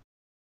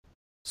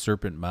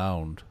Serpent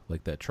Mound,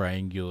 like that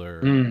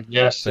triangular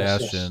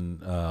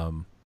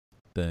fashion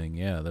thing.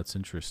 Yeah, that's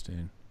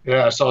interesting.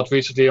 Yeah, I saw it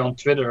recently on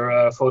Twitter,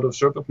 a photo of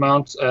Serpent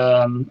Mound,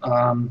 and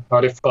how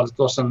they thought it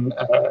was an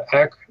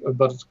egg,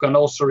 but it can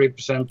also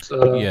represent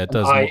it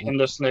does an eye in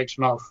the snake's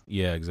mouth.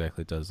 Yeah,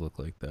 exactly. It does look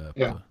like that.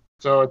 Yeah,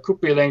 so it could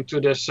be linked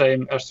to the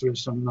same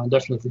asterism,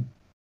 definitely.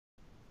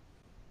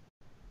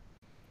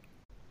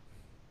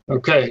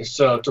 Okay,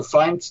 so to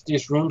find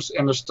these runes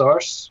in the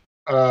stars,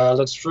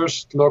 let's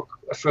first look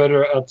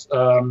further at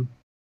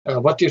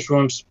what these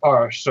runes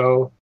are.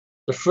 So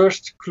the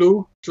first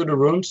clue to the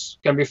runes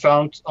can be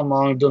found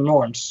among the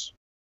Norns.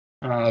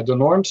 The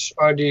Norns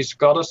are these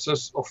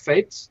goddesses of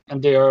fate,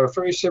 and they are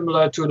very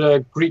similar to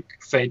the Greek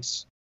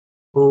fates,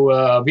 who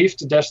weave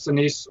the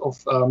destinies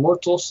of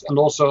mortals and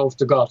also of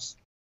the gods.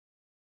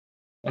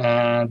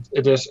 And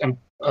it is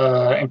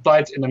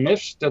implied in the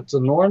myths that the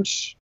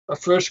Norns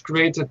first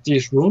created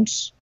these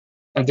runes,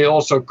 and they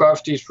also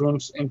carved these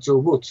runes into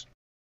wood.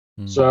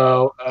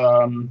 So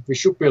we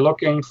should be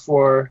looking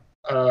for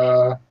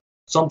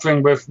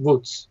something with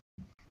wood.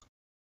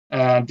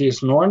 And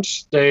these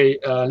Norns, they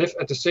live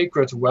at a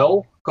sacred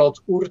well called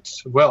Urt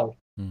Well,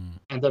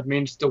 and that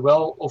means the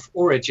well of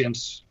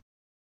origins.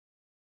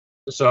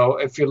 So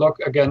if you look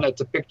again at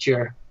the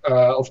picture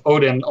of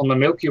Odin on the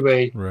Milky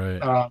Way,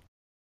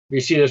 we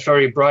see this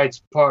very bright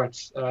part,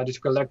 this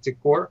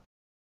galactic core,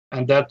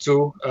 and that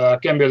too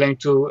can be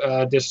linked to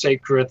this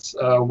sacred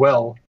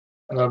well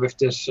with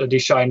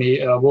these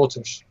shiny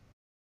waters.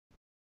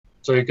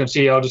 So you can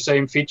see how the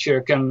same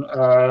feature can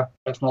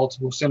have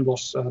multiple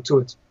symbols to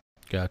it.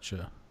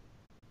 Gotcha.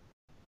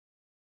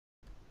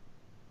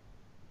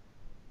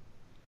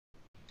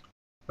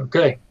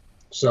 Okay,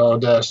 so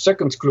the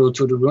second clue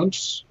to the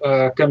runes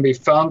can be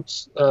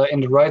found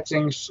in the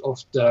writings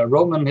of the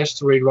Roman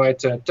history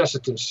writer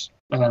Tacitus.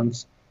 And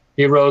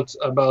he wrote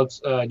about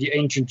the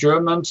ancient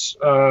Germans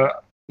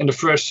in the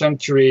 1st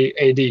century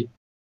AD.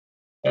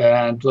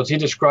 And what he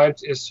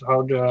described is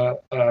how the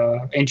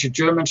ancient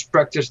Germans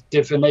practiced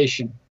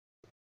divination.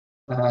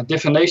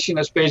 Divination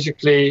is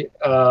basically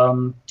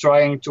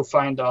trying to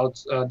find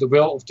out the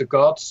will of the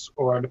gods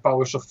or the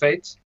powers of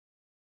fate,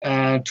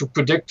 and to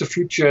predict the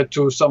future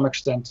to some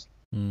extent.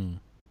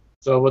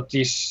 So what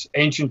these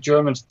ancient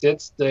Germans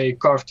did, they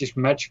carved these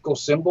magical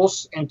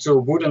symbols into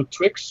wooden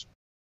twigs.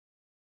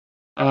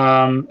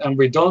 And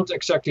we don't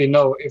exactly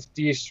know if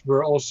these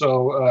were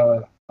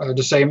also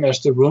the same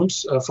as the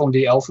runes from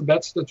the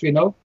alphabet that we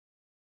know.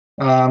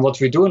 What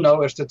we do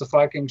know is that the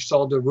Vikings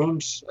saw the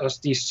runes as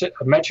these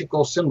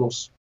magical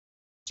symbols.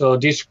 So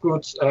these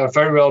could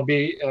very well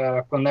be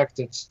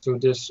connected to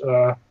this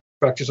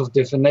practice of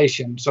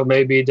divination. So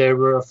maybe they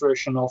were a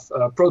version of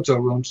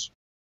proto-runes.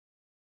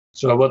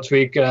 So what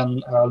we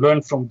can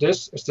learn from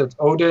this is that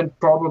Odin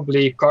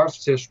probably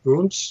carved his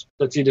runes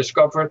that he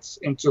discovered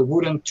into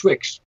wooden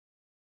twigs.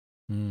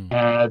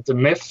 The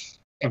myth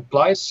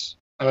implies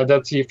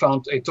that he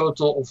found a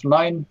total of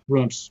 9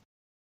 runes.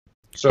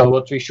 So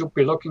what we should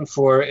be looking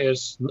for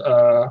is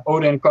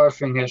Odin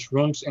carving his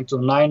runes into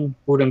 9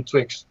 wooden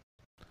twigs.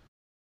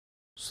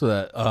 So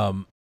that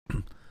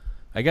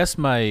I guess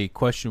my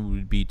question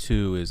would be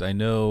too is I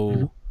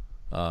know,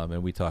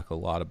 and we talk a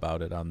lot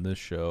about it on this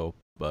show,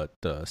 but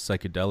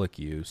psychedelic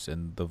use,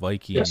 and the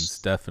Vikings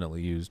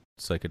definitely used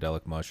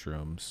psychedelic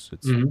mushrooms.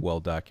 It's well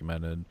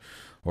documented,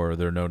 or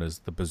they're known as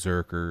the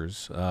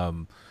berserkers.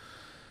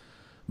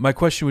 My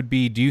question would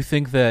be, do you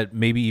think that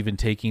maybe even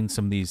taking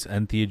some of these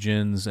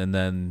entheogens and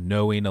then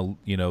knowing,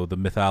 the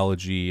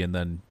mythology and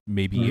then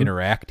maybe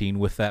interacting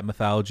with that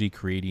mythology,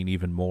 creating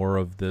even more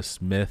of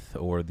this myth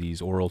or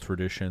these oral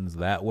traditions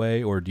that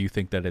way? Or do you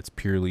think that it's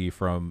purely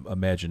from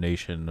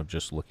imagination of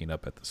just looking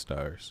up at the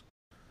stars?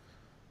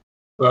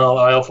 Well,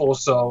 I have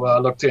also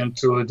looked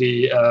into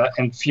the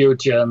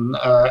entheogen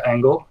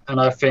angle, and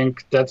I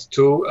think that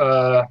too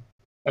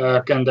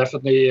can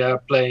definitely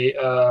play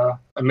a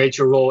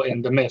major role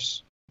in the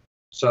myths.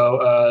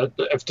 So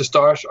if the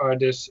stars are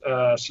this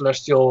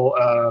celestial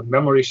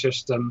memory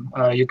system,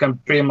 you can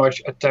pretty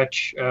much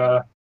attach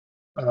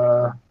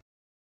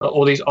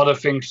all these other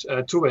things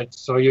to it.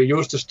 So you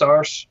use the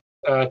stars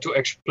to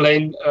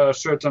explain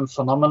certain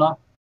phenomena,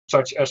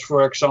 such as,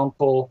 for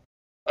example,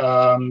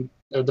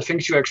 the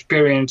things you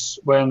experience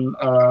when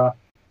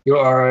you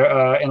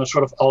are in a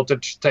sort of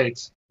altered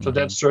state. So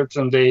that's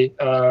certainly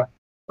a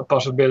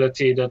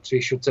possibility that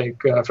we should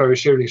take very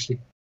seriously.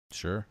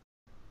 Sure.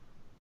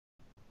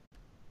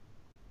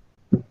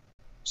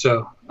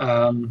 So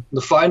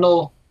the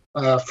final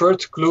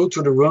third clue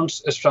to the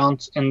runes is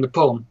found in the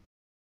poem.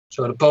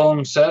 So the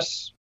poem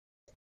says,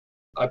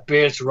 I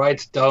peered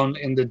right down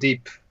in the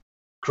deep.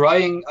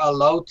 Crying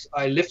aloud,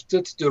 I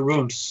lifted the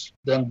runes.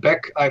 Then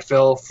back I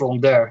fell from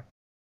there.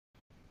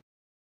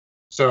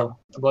 So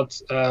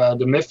what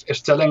the myth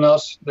is telling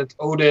us, that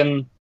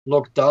Odin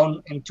looked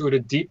down into the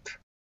deep,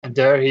 and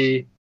there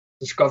he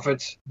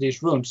discovered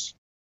these runes.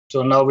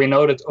 So now we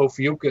know that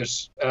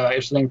Ophiuchus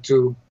is linked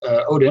to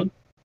Odin.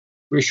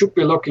 We should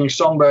be looking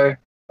somewhere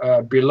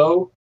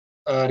below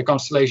the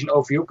constellation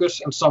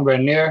Ophiuchus and somewhere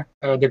near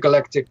the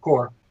galactic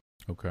core.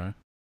 Okay.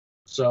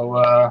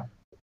 So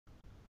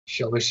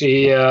shall we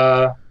see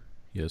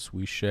Yes,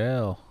 we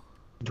shall.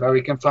 where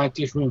we can find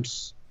these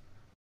runes?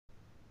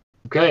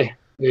 Okay,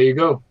 there you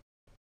go.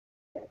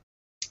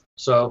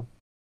 So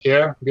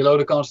here, below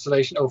the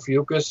constellation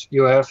Ophiuchus,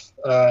 you have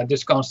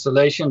this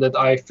constellation that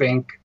I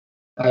think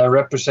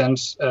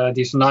represents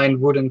these 9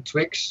 wooden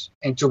twigs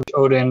into which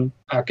Odin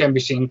can be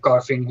seen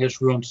carving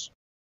his runes.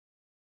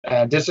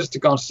 This is the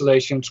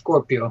constellation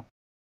Scorpio.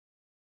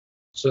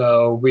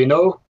 So we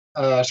know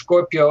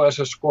Scorpio as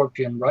a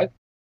scorpion, right?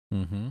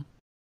 Mm-hmm.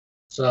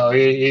 So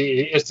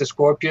he is the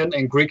scorpion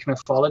in Greek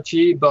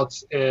mythology,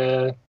 but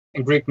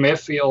in Greek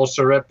myth he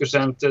also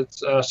represented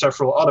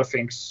several other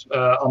things,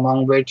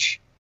 among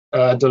which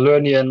the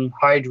Lernaean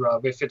Hydra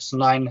with its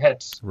 9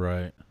 heads.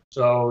 Right.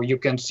 So you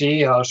can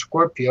see how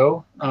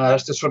Scorpio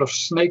has this sort of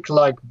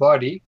snake-like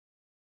body,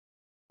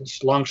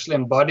 this long,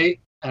 slim body,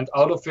 and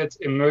out of it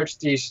emerge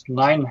these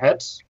 9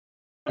 heads,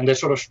 and they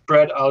sort of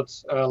spread out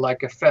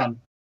like a fan.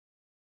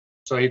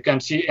 So you can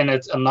see in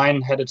it a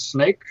 9-headed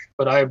snake,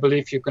 but I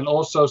believe you can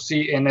also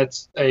see in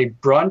it a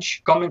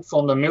branch coming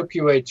from the Milky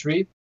Way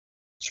tree,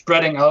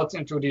 spreading out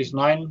into these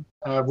 9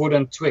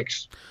 wooden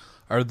twigs.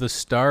 Are the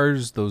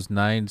stars, those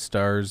 9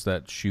 stars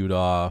that shoot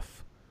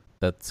off,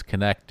 that's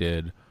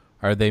connected,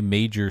 are they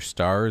major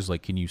stars?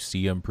 Like, can you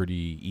see them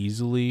pretty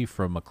easily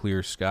from a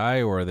clear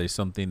sky, or are they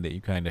something that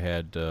you kind of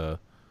had to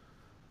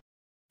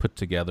put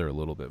together a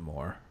little bit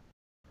more?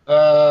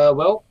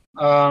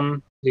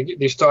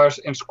 The stars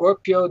in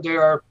Scorpio, they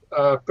are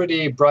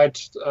pretty bright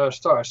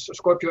stars.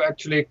 Scorpio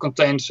actually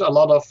contains a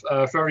lot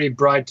of very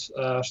bright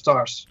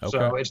stars. Okay.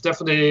 So it's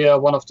definitely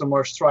one of the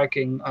more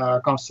striking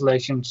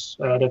constellations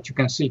that you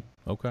can see.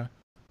 Okay.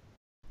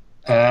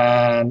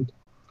 And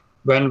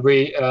when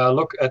we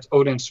look at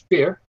Odin's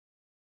spear,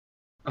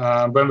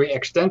 when we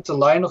extend the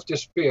line of the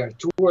spear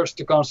towards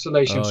the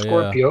constellation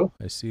Scorpio,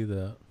 I see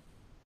that.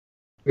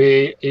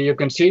 You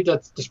can see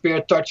that the spear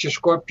touches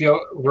Scorpio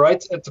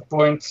right at the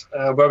point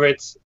where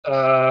it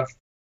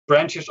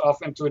branches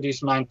off into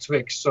these 9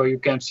 twigs. So you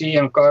can see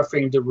him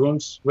carving the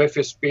runes with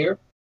his spear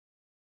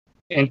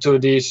into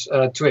these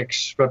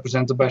twigs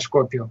represented by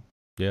Scorpio.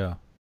 Yeah.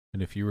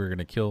 And if you were going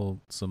to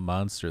kill some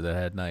monster that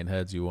had 9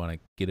 heads, you want to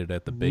get it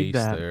at the base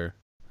there.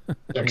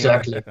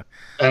 Exactly.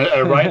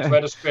 And right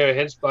where the spear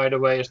hits, by the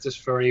way, is this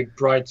very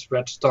bright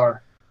red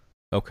star.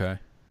 Okay.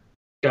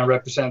 Can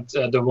represent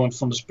the wound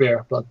from the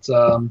spear, but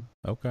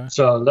okay.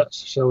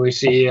 So we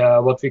see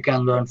what we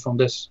can learn from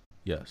this.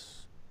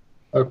 Yes.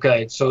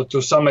 Okay, so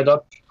to sum it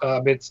up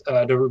a bit,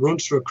 the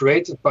runes were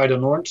created by the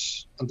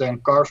Norns and then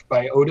carved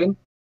by Odin.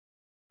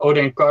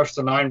 Odin carved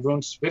the 9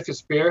 runes with his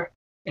spear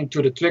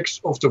into the twigs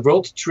of the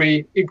world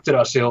tree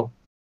Yggdrasil.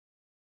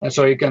 And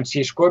so you can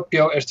see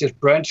Scorpio as this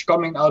branch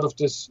coming out of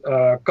this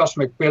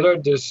cosmic pillar,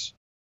 this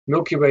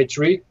Milky Way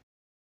tree,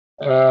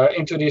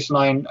 into these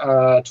 9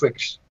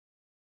 twigs.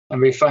 And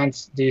we find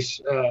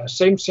these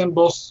same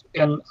symbols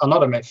in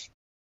another myth.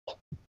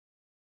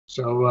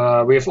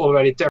 So we have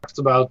already talked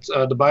about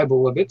the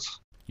Bible a bit.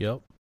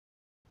 Yep.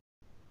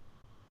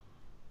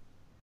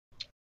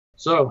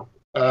 So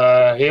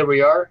here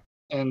we are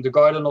in the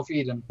Garden of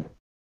Eden.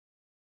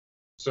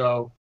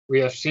 So we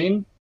have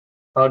seen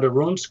how the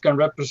runes can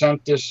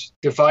represent this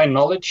divine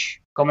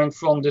knowledge coming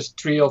from this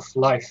tree of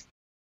life.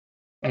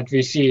 And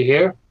we see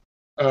here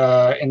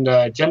in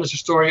the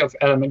Genesis story of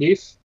Adam and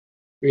Eve,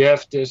 we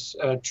have this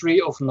tree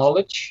of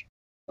knowledge,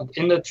 and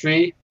in the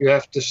tree you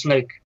have the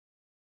snake.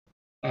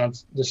 And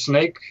the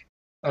snake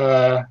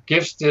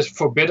gives this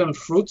forbidden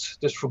fruit,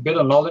 this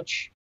forbidden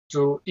knowledge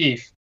to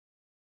Eve.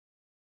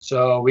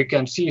 So we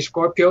can see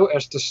Scorpio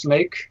as the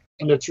snake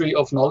in the tree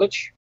of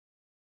knowledge.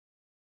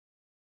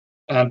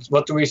 And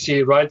what do we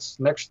see right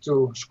next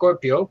to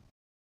Scorpio?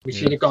 We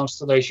see the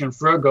constellation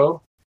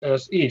Virgo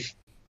as Eve.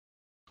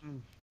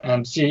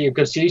 And you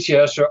can see she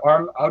has her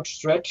arm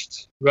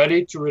outstretched,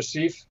 ready to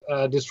receive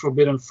this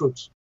forbidden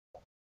fruit.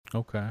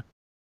 Okay.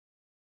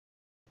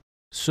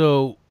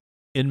 So,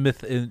 in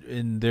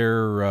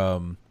their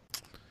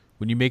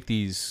when you make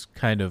these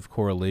kind of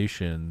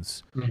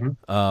correlations,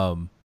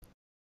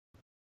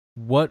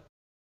 what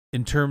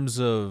in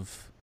terms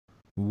of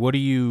What are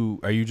you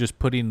just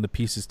putting the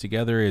pieces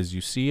together as you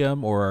see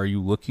them, or are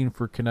you looking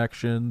for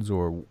connections,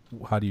 or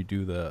how do you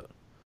do that?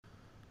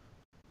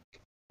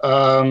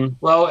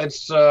 Well,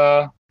 it's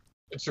a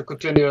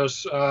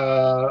continuous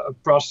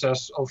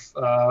process of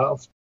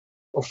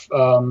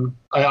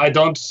I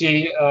don't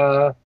see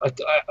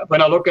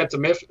when I look at the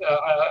myth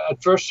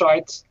at first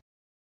sight.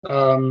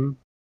 You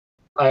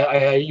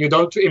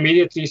don't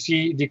immediately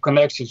see the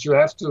connections. You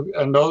have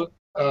to know.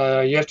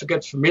 You have to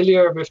get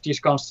familiar with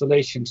these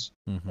constellations,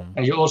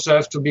 and you also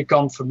have to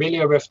become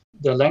familiar with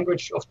the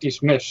language of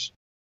these myths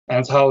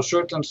and how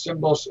certain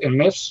symbols in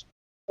myths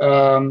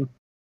can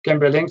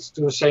be linked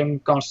to the same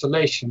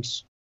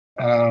constellations.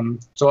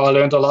 So I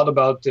learned a lot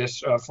about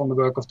this from the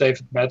work of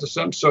David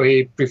Madison. So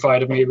he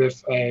provided me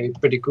with a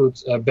pretty good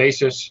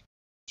basis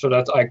so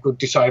that I could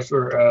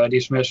decipher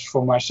these myths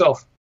for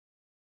myself.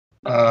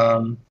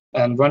 And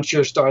once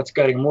you start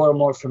getting more and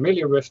more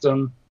familiar with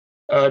them,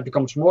 it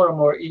becomes more and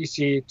more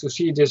easy to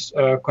see these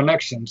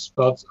connections.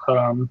 But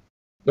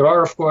there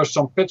are, of course,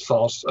 some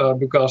pitfalls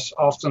because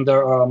often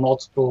there are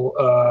multiple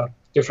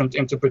different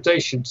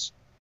interpretations.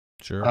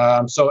 Sure.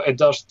 So it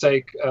does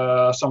take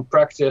some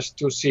practice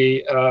to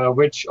see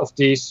which of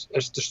these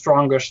is the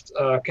strongest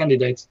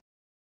candidate.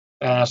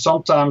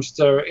 Sometimes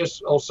there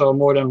is also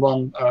more than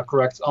one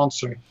correct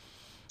answer.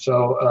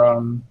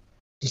 So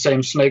the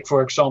same snake,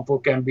 for example,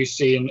 can be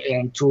seen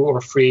in 2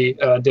 or 3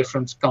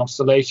 different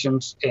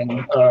constellations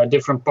in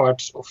different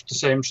parts of the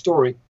same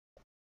story.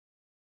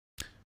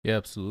 Yeah,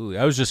 absolutely.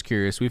 I was just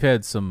curious. We've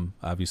had some,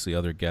 obviously,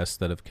 other guests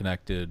that have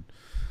connected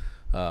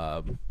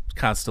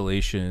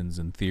constellations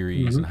and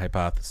theories and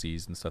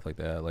hypotheses and stuff like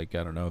that. Like,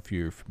 I don't know if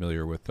you're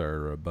familiar with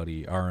our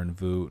buddy Aaron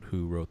Voot,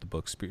 who wrote the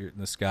book Spirit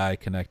in the Sky,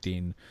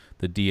 connecting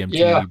the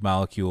DMT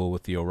molecule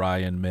with the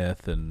Orion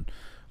myth, and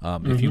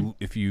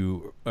if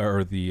you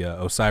or the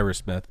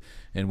Osiris myth.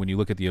 And when you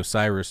look at the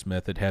Osiris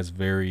myth, it has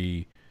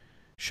very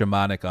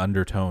shamanic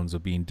undertones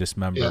of being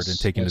dismembered and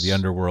taken to the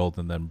underworld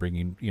and then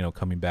bringing,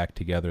 coming back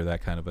together,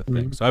 that kind of a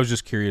thing. So I was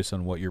just curious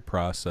on what your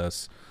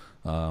process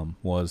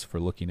was for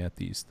looking at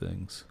these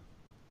things.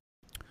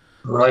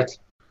 Right.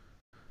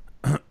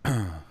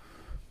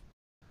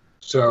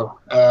 So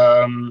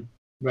when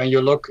you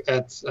look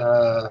at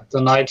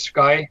the night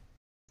sky,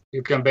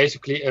 you can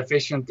basically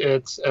envision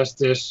it as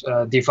this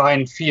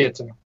divine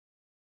theater.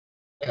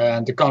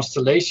 And the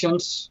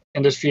constellations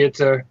in this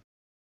theater,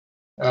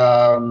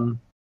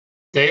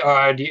 they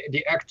are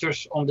the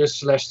actors on this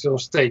celestial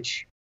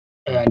stage.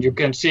 And you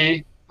can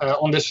see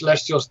on this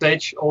celestial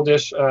stage all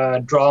this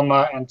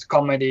drama and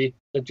comedy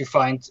that you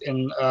find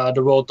in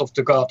the world of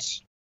the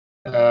gods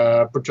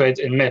portrayed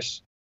in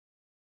myths.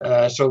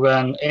 So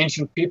when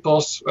ancient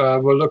peoples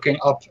were looking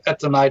up at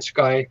the night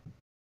sky,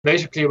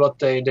 basically what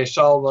they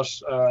saw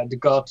was the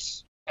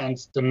gods and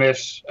the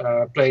myths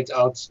played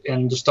out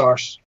in the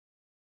stars.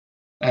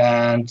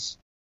 And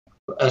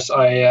as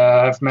I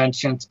have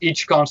mentioned,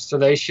 each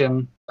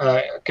constellation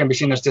can be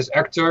seen as this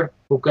actor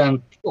who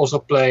can also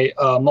play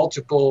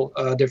multiple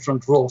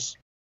different roles.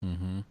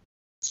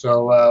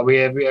 So we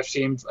have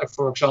seen,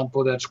 for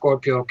example, that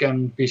Scorpio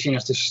can be seen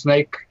as this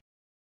snake.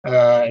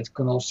 It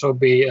can also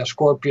be a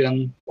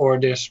scorpion or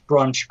this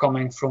branch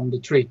coming from the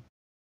tree.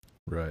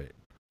 Right.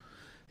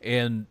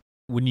 And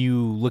when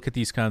you look at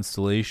these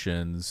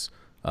constellations,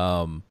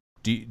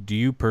 do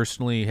you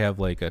personally have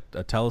like a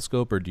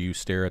telescope, or do you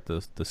stare at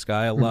the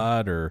sky a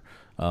lot, or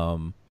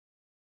do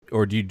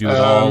you do it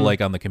all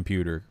like on the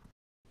computer?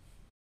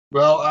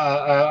 Well,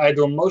 I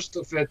do most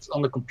of it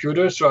on the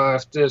computer. So I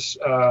have this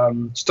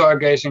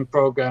stargazing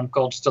program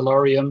called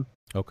Stellarium.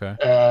 Okay.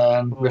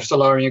 And with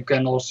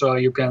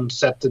Stellarium, you can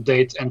set the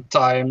date and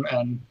time,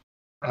 and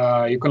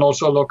you can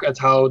also look at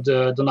how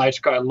the night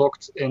sky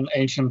looked in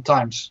ancient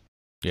times.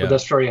 Yeah. So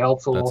that's very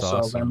helpful. That's also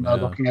awesome, when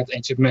looking at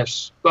ancient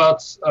myths.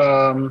 But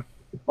on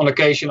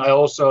occasion, I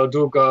also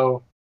do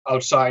go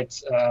outside,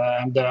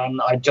 and then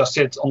I just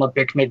sit on a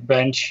picnic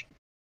bench,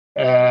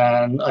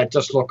 and I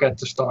just look at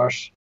the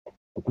stars.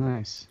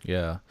 Nice.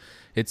 Yeah.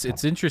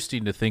 It's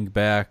interesting to think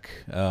back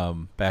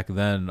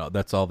then.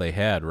 That's all they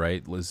had,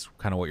 right? Was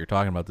kind of what you're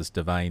talking about, this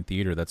divine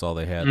theater. That's all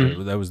they had.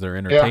 That was their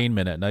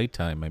entertainment at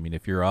nighttime. I mean,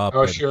 if you're up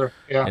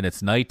and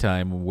it's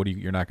nighttime,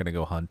 you're not going to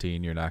go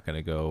hunting. You're not going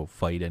to go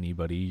fight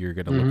anybody. You're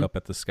going to look up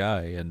at the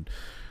sky. And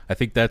I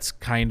think that's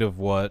kind of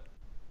what,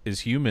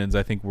 as humans,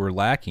 I think we're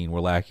lacking.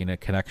 We're lacking a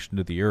connection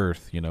to the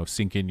earth,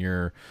 sinking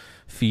your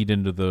feet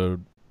into the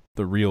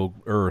real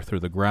earth or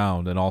the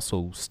ground, and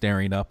also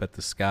staring up at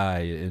the sky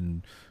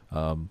and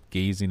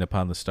gazing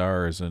upon the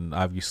stars. And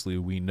obviously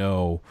we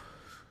know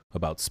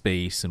about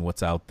space and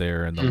what's out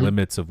there and the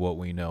limits of what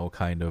we know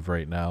kind of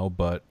right now,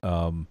 but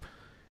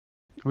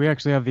we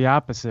actually have the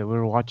opposite.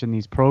 We're watching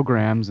these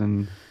programs,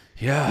 and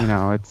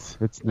it's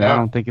I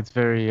don't think it's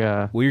very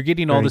well, you're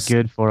getting all this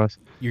good for us.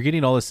 You're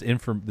getting all this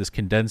this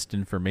condensed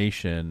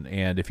information,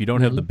 and if you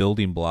don't have the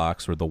building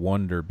blocks or the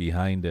wonder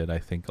behind it, I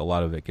think a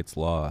lot of it gets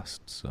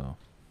lost. So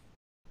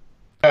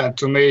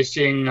to me,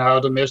 seeing how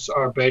the myths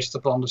are based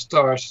upon the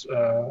stars,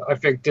 I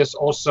think this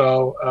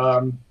also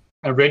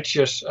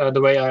enriches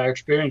the way I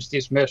experience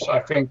these myths. I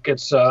think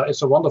it's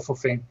a wonderful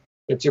thing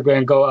that you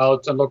can go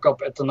out and look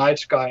up at the night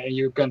sky and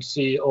you can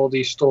see all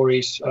these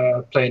stories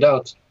played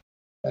out.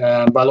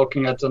 And by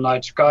looking at the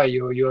night sky,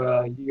 you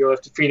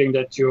have the feeling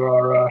that you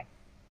are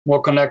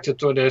more connected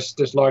to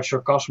this larger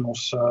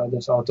cosmos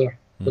that's out there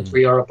that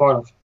we are a part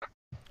of.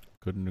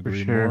 Couldn't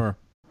agree more.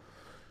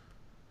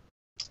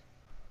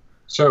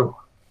 So,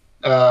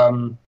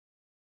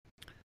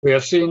 we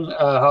have seen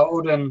how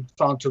Odin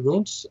found the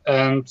runes,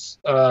 and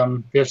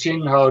we have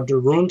seen how the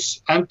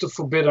runes and the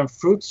forbidden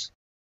fruit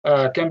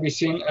can be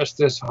seen as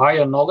this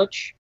higher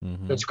knowledge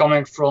that's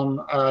coming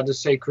from the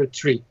sacred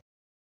tree.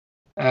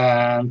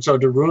 And so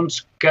the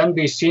runes can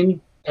be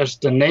seen as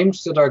the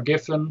names that are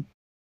given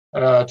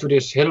to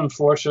these hidden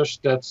forces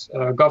that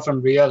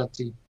govern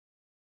reality.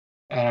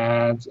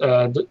 And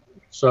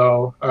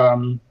so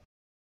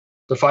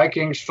the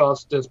Vikings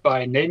thought that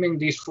by naming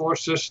these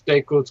forces,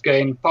 they could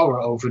gain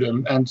power over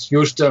them and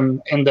use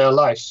them in their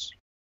lives,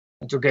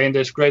 and to gain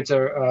this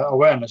greater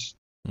awareness.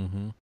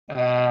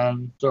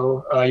 And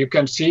so you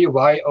can see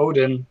why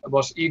Odin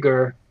was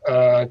eager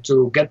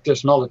to get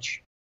this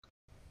knowledge.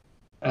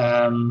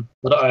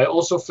 But I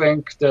also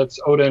think that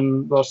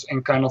Odin was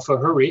in kind of a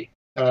hurry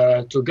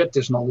to get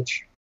this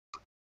knowledge.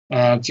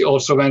 And he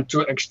also went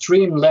to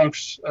extreme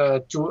lengths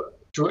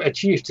to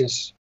achieve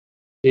this.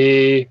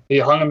 He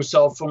hung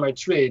himself from a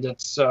tree.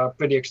 That's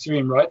pretty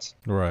extreme, right?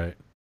 Right.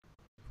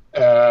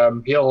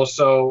 He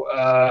also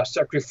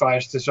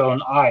sacrificed his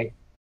own eye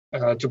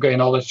to gain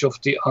knowledge of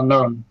the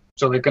unknown.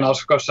 So we can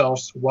ask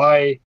ourselves,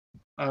 why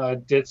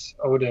did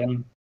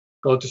Odin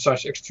go to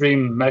such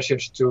extreme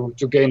measures to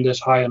gain this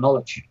higher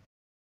knowledge?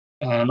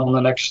 And on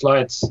the next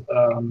slide,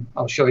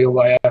 I'll show you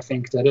why I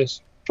think that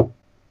is.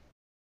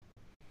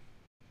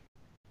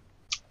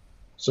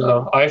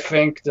 So I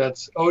think that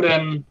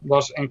Odin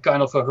was in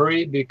kind of a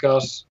hurry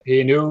because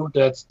he knew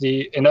that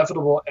the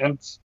inevitable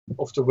end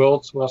of the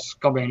world was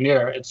coming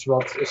near. It's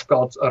what is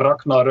called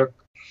Ragnarök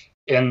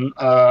in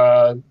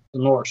the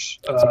Norse.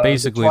 It's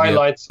basically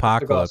the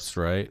apocalypse,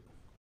 right?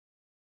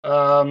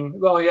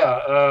 Well,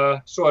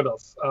 yeah, sort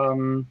of.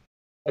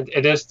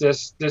 It is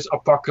this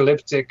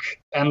apocalyptic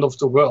end of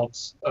the world.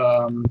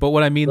 But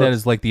what I mean that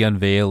is like the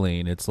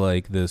unveiling. It's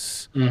like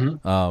this.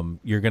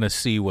 You're gonna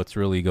see what's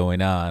really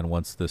going on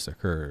once this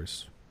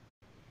occurs.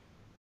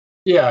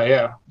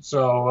 Yeah.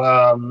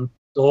 So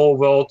the whole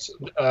world,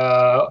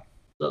 the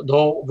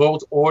whole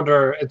world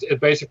order,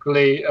 it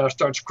basically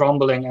starts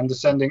crumbling and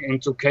descending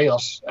into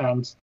chaos,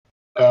 and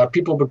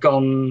people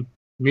become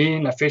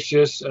mean and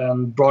vicious,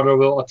 and brother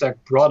will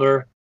attack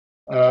brother,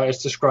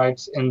 as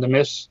described in the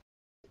myths.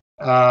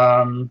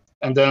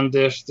 And then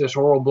this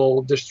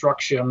horrible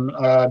destruction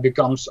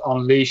becomes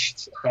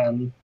unleashed,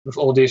 and with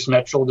all these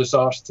natural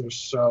disasters.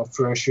 So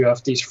first you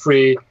have these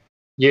 3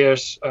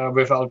 years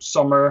without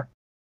summer,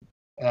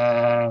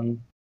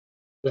 and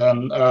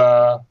then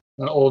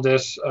all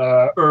this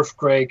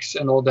earthquakes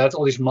and all that,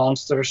 all these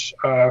monsters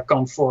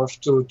come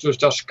forth to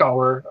just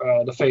scour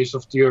the face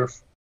of the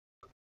earth.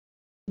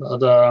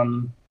 But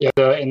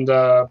in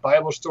the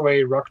Bible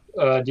story,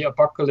 the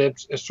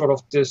apocalypse is sort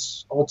of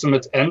this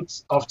ultimate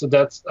end. After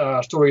that,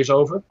 story is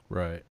over.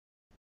 Right.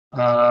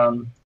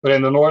 But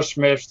in the Norse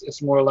myth,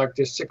 it's more like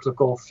this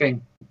cyclical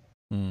thing,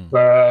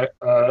 where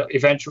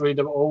eventually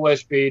there will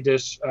always be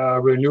this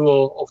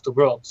renewal of the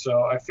world.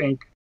 So I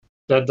think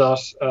that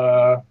does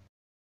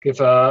give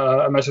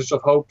a message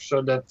of hope,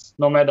 so that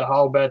no matter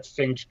how bad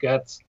things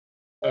get,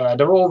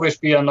 there will always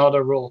be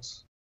another world.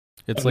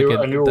 It's like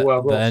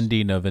the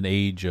ending of an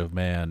age of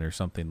man or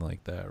something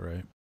like that,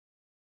 right?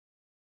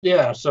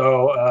 Yeah,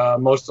 so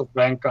most of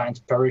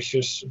mankind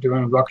perishes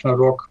during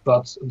Ragnarok,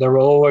 but there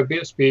will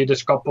always be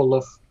this couple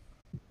of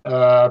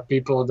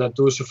people that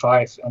do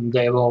survive, and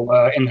they will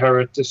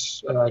inherit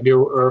this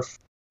new earth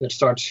that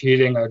starts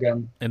healing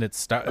again. And it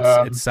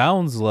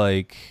sounds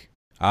like,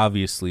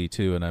 obviously,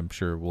 too, and I'm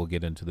sure we'll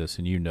get into this,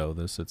 and you know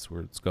this, it's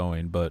where it's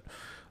going, but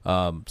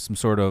some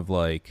sort of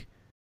like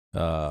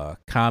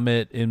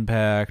comet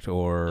impact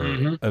or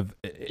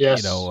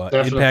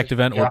impact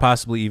event, or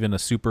possibly even a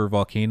super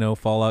volcano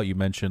fallout. You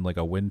mentioned like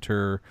a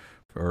winter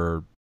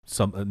or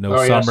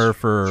summer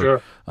for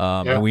sure.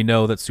 And we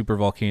know that super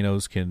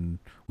volcanoes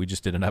we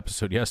just did an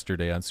episode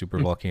yesterday on super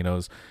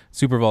volcanoes.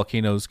 Super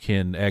volcanoes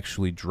can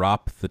actually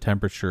drop the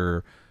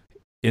temperature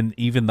in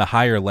even the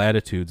higher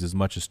latitudes as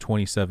much as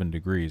 27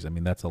 degrees. I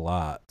mean, that's a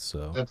lot.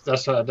 So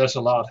that's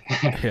a lot.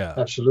 Yeah,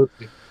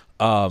 absolutely.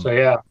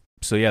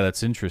 So yeah,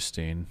 that's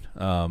interesting.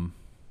 And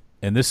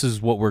this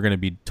is what we're going to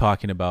be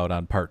talking about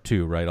on part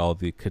 2, right? All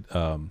the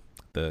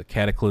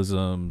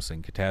cataclysms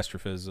and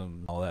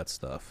catastrophism, all that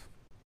stuff.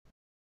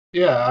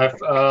 Yeah,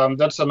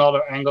 that's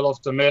another angle of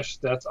the myth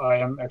that I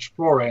am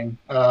exploring.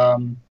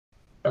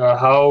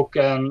 How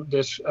can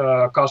this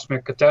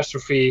cosmic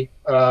catastrophe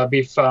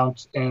be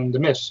found in the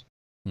myth?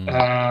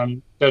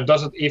 There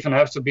doesn't even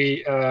have to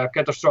be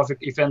catastrophic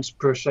events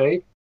per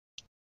se.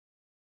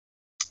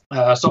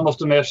 Some of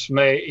the myths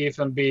may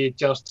even be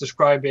just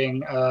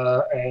describing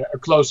a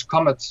close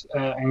comet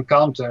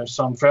encounter,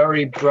 some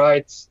very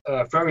bright,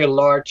 very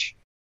large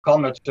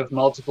comet with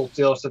multiple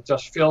tails that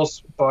just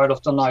fills part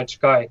of the night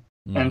sky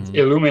and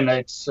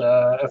illuminates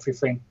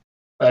everything.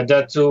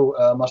 That too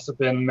must have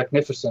been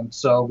magnificent.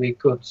 So we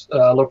could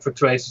look for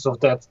traces of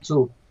that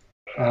too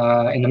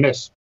in the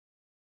mist.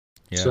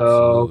 Yeah,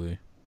 absolutely.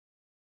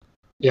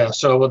 Yeah,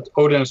 so what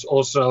Odin's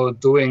also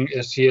doing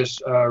is he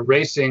is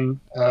raising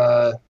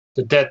the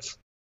dead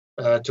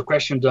to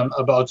question them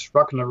about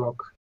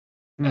Ragnarok.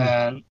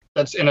 And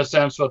that's in a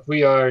sense what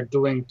we are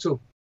doing too.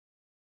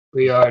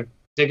 We are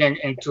digging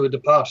into the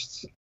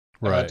past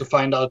to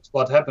find out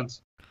what happened.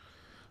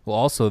 Well,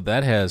 also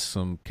that has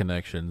some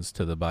connections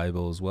to the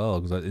Bible as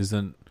well, because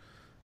isn't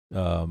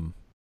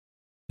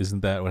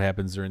that what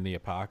happens during the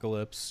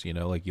apocalypse? You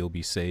know, like you'll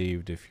be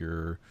saved if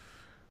you're,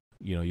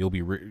 you know, you'll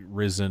be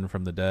risen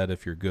from the dead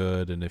if you're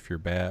good, and if you're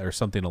bad, or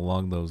something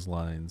along those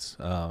lines.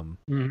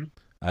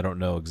 I don't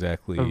know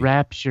exactly. A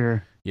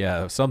rapture.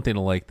 Yeah, something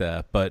like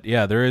that. But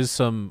yeah, there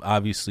is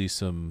obviously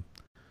some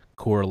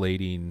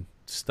correlating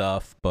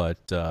stuff,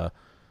 but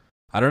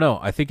I don't know.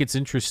 I think it's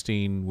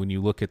interesting when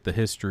you look at the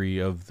history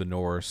of the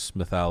Norse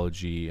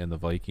mythology and the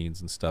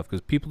Vikings and stuff,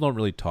 because people don't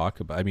really talk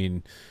about. I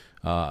mean,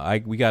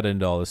 we got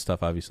into all this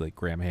stuff, obviously, like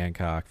Graham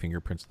Hancock,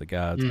 Fingerprints of the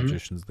Gods,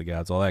 Magicians of the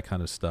Gods, all that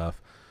kind of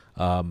stuff.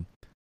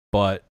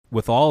 But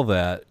with all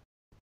that,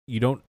 you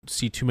don't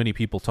see too many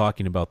people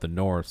talking about the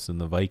Norse and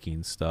the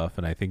Viking stuff,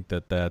 and I think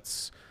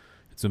it's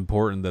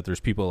important that there's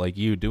people like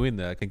you doing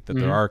that. I think that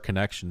there are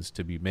connections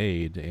to be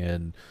made,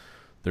 and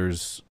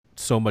there's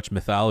so much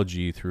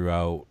mythology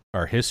throughout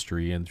our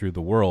history and through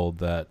the world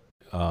that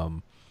I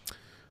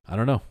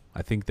don't know.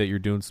 I think that you're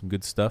doing some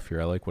good stuff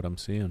here. I like what I'm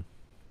seeing.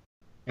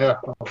 Yeah,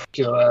 thank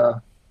you. I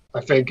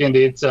think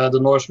indeed the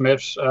Norse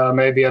myths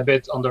may be a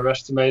bit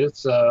underestimated.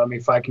 I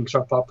mean, Vikings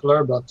are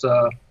popular, but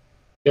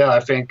yeah,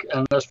 I think,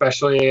 and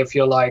especially if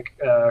you like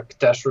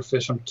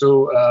catastrophism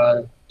too,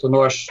 the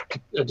Norse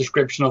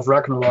description of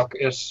Ragnarok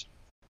is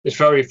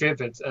very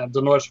vivid. And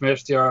the Norse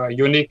myths, they are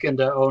unique in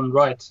their own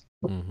right.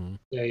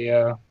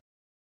 They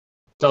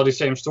tell the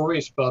same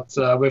stories, but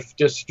with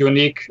this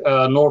unique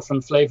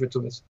northern flavor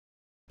to it.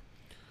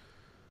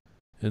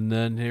 And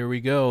then here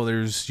we go.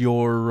 There's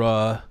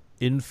your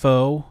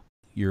info.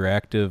 You're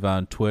active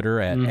on Twitter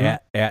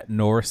at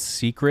Norse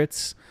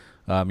Secrets.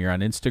 You're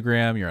on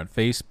Instagram. You're on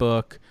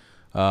Facebook.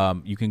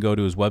 You can go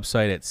to his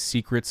website at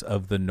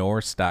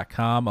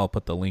secretsofthenorse.com. I'll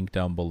put the link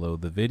down below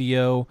the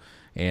video.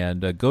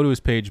 And go to his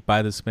page,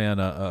 buy this man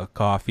a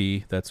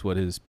coffee. That's what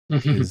he's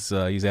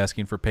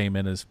asking for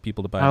payment as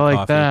people to buy I like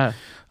coffee. That.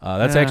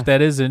 Actually,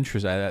 that is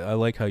interesting. I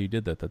like how you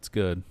did that. That's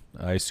good.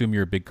 I assume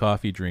you're a big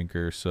coffee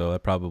drinker, so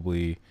that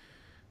probably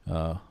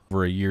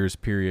over a year's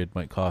period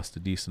might cost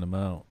a decent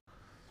amount.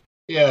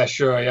 Yeah,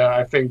 sure. Yeah,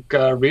 I think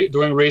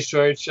doing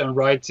research and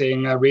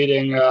writing,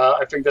 reading,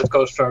 I think that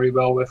goes very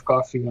well with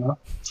coffee, you know?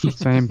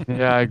 Same.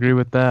 Yeah, I agree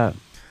with that.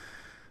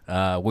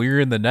 Well, you're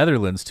in the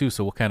Netherlands, too,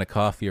 so what kind of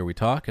coffee are we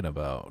talking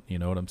about? You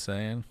know what I'm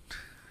saying?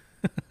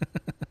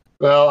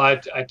 Well,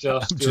 I'm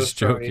just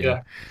joking.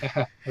 Yeah.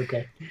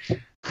 Okay.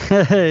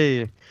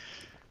 Hey.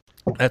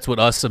 That's what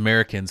us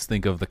Americans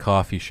think of the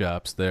coffee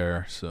shops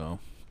there, so...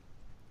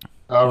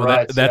 All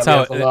right. That's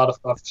how how a lot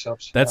of coffee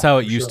shops. That's how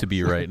it used to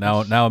be, right?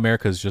 Now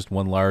America is just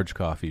one large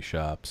coffee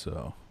shop.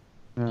 So,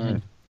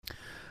 in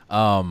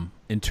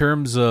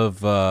terms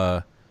of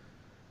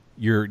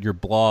your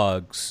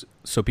blogs,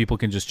 so people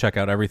can just check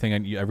out everything,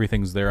 and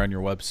everything's there on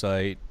your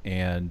website.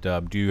 And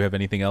do you have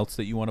anything else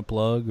that you want to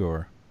plug,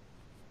 or?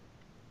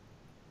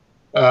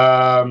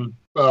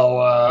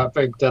 I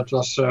think that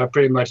was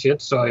pretty much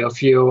it. So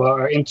if you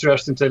are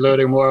interested in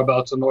learning more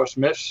about the Norse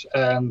myths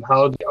and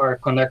how they are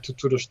connected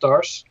to the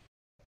stars,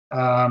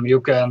 you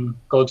can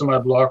go to my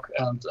blog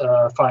and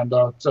find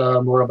out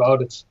more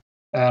about it,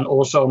 and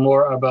also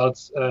more about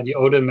the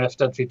Odin myth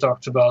that we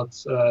talked about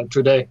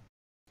today,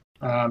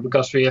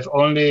 because we have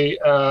only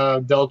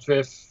dealt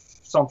with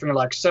something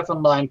like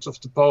 7 lines of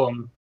the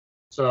poem.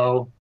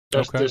 So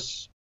there's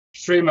this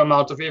extreme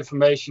amount of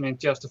information in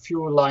just a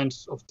few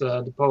lines of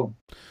the poem.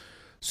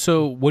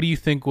 So what do you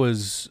think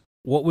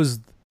what was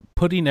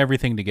putting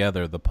everything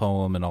together, the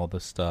poem and all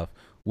this stuff?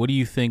 What do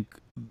you think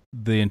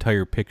the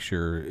entire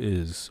picture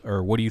is,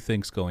 or what do you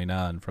think's going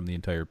on from the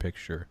entire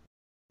picture?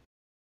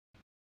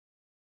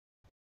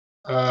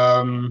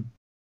 Well,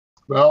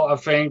 I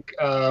think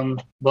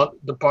what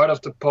the part of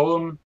the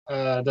poem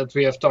that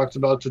we have talked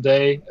about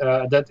today,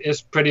 that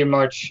is pretty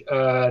much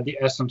the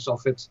essence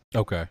of it.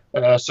 Okay.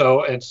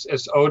 So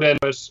it's Odin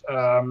was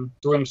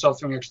doing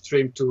something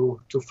extreme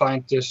to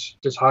find this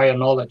higher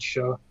knowledge.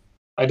 So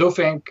I do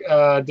think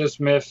this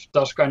myth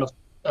does kind of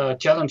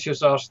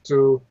challenges us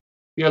to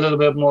be a little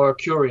bit more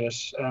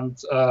curious and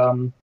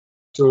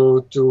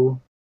to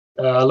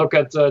look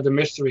at the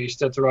mysteries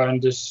that are in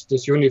this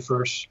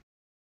universe,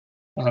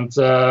 and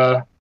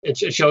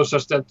it shows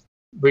us that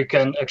we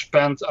can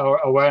expand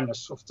our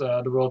awareness of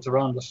the world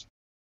around us.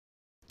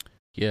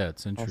 Yeah,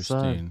 it's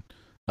interesting.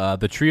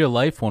 The Tree of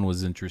Life one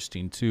was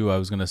interesting too. I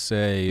was gonna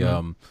say,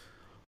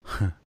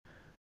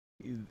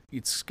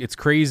 it's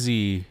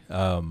crazy.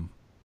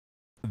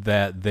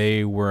 that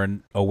they were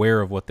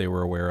aware of what they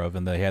were aware of,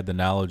 and they had the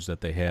knowledge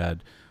that they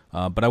had.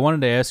 But I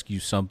wanted to ask you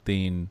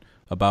something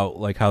about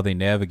like how they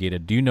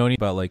navigated. Do you know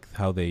anything about like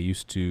how they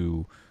used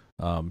to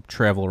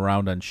travel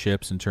around on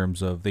ships in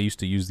terms of they used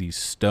to use these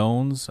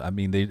stones? I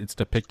mean, it's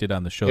depicted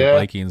on the show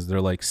Vikings.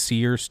 They're like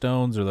seer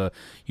stones, or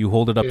you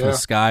hold it up to the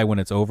sky when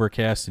it's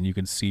overcast and you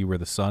can see where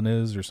the sun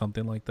is, or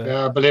something like that.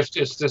 Yeah, I believe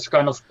it's this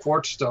kind of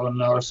quartz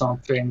stone or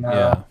something.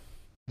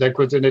 They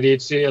could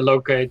indeed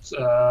locate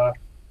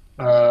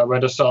where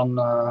the sun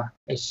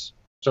is.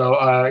 So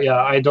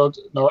I don't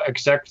know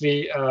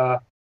exactly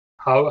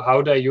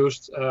how they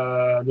used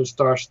the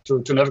stars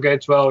to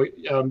navigate. Well,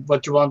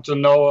 what you want to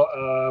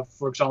know,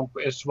 for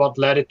example, is what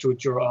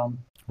latitude you're on,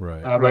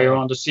 where you're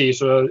on the sea,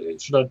 so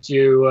that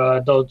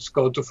you don't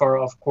go too far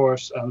off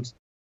course. And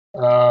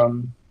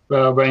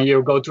when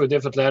you go to a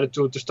different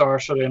latitude, the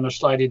stars are in a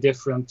slightly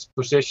different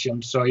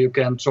position, so you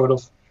can sort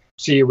of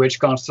see which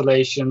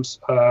constellations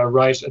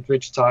rise at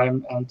which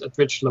time and at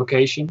which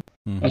location.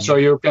 Mm-hmm. And so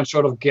you can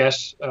sort of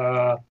guess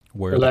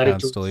where the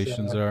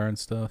constellations are and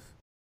stuff.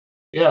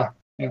 Yeah.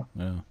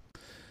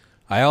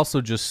 I also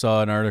just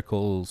saw an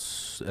article,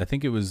 I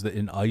think it was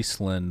in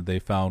Iceland, they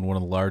found one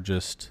of the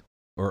largest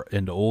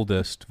and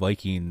oldest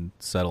Viking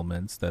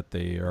settlements that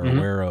they are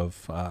aware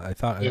of. I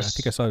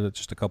think I saw it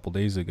just a couple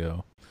days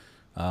ago.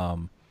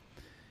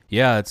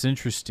 It's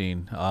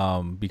interesting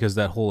because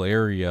that whole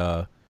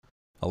area,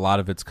 a lot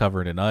of it's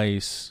covered in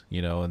ice,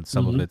 and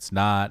some of it's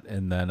not.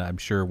 And then I'm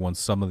sure once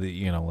some of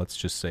the, let's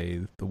just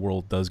say the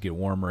world does get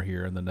warmer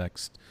here in the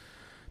next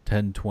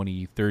 10,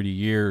 20, 30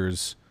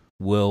 years,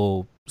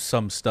 will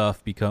some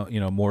stuff become,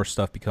 more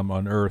stuff become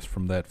unearthed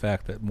from that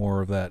fact that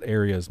more of that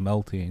area is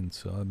melting.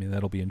 So, I mean,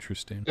 that'll be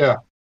interesting. Yeah,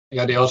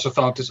 they also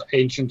found this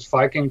ancient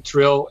Viking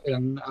trail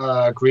in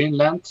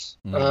Greenland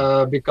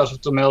because of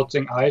the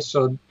melting ice.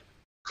 So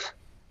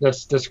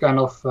that's kind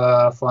of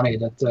funny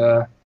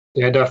that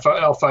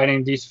they're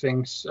finding these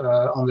things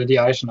under the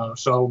ice now.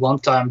 So one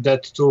time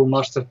that too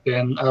must have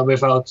been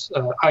without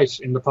ice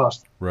in the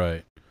past.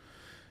 Right.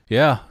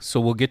 Yeah, so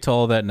we'll get to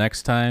all that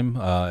next time.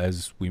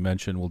 As we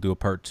mentioned, we'll do a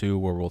part 2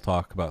 where we'll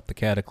talk about the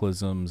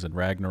cataclysms and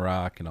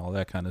Ragnarok and all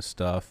that kind of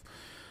stuff.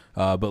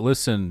 But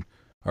listen,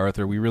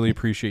 Arthur, we really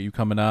appreciate you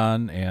coming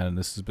on, and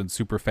this has been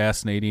super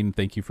fascinating.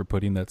 Thank you for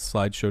putting that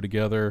slideshow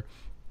together,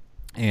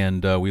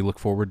 and we look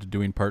forward to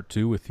doing part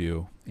 2 with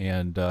you.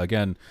 And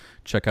again,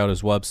 check out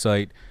his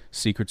website,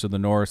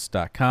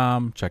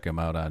 secretsofthenorse.com. Check him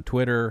out on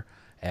Twitter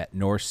at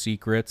Norse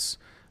Secrets.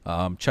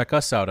 Check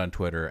us out on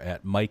Twitter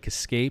at Mike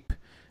Escape.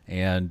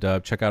 And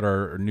check out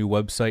our new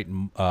website,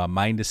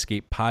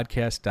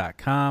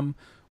 mindescapepodcast.com.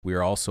 We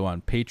are also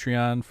on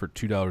Patreon. For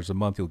 $2 a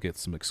month, you'll get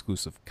some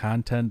exclusive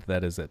content.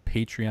 That is at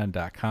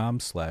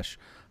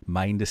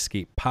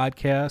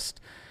patreon.com/mindescapepodcast.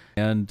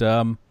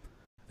 And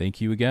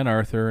thank you again,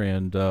 Arthur,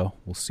 and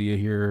we'll see you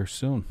here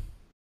soon.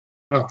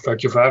 Oh,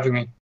 thank you for having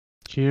me.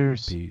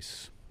 Cheers.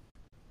 Peace.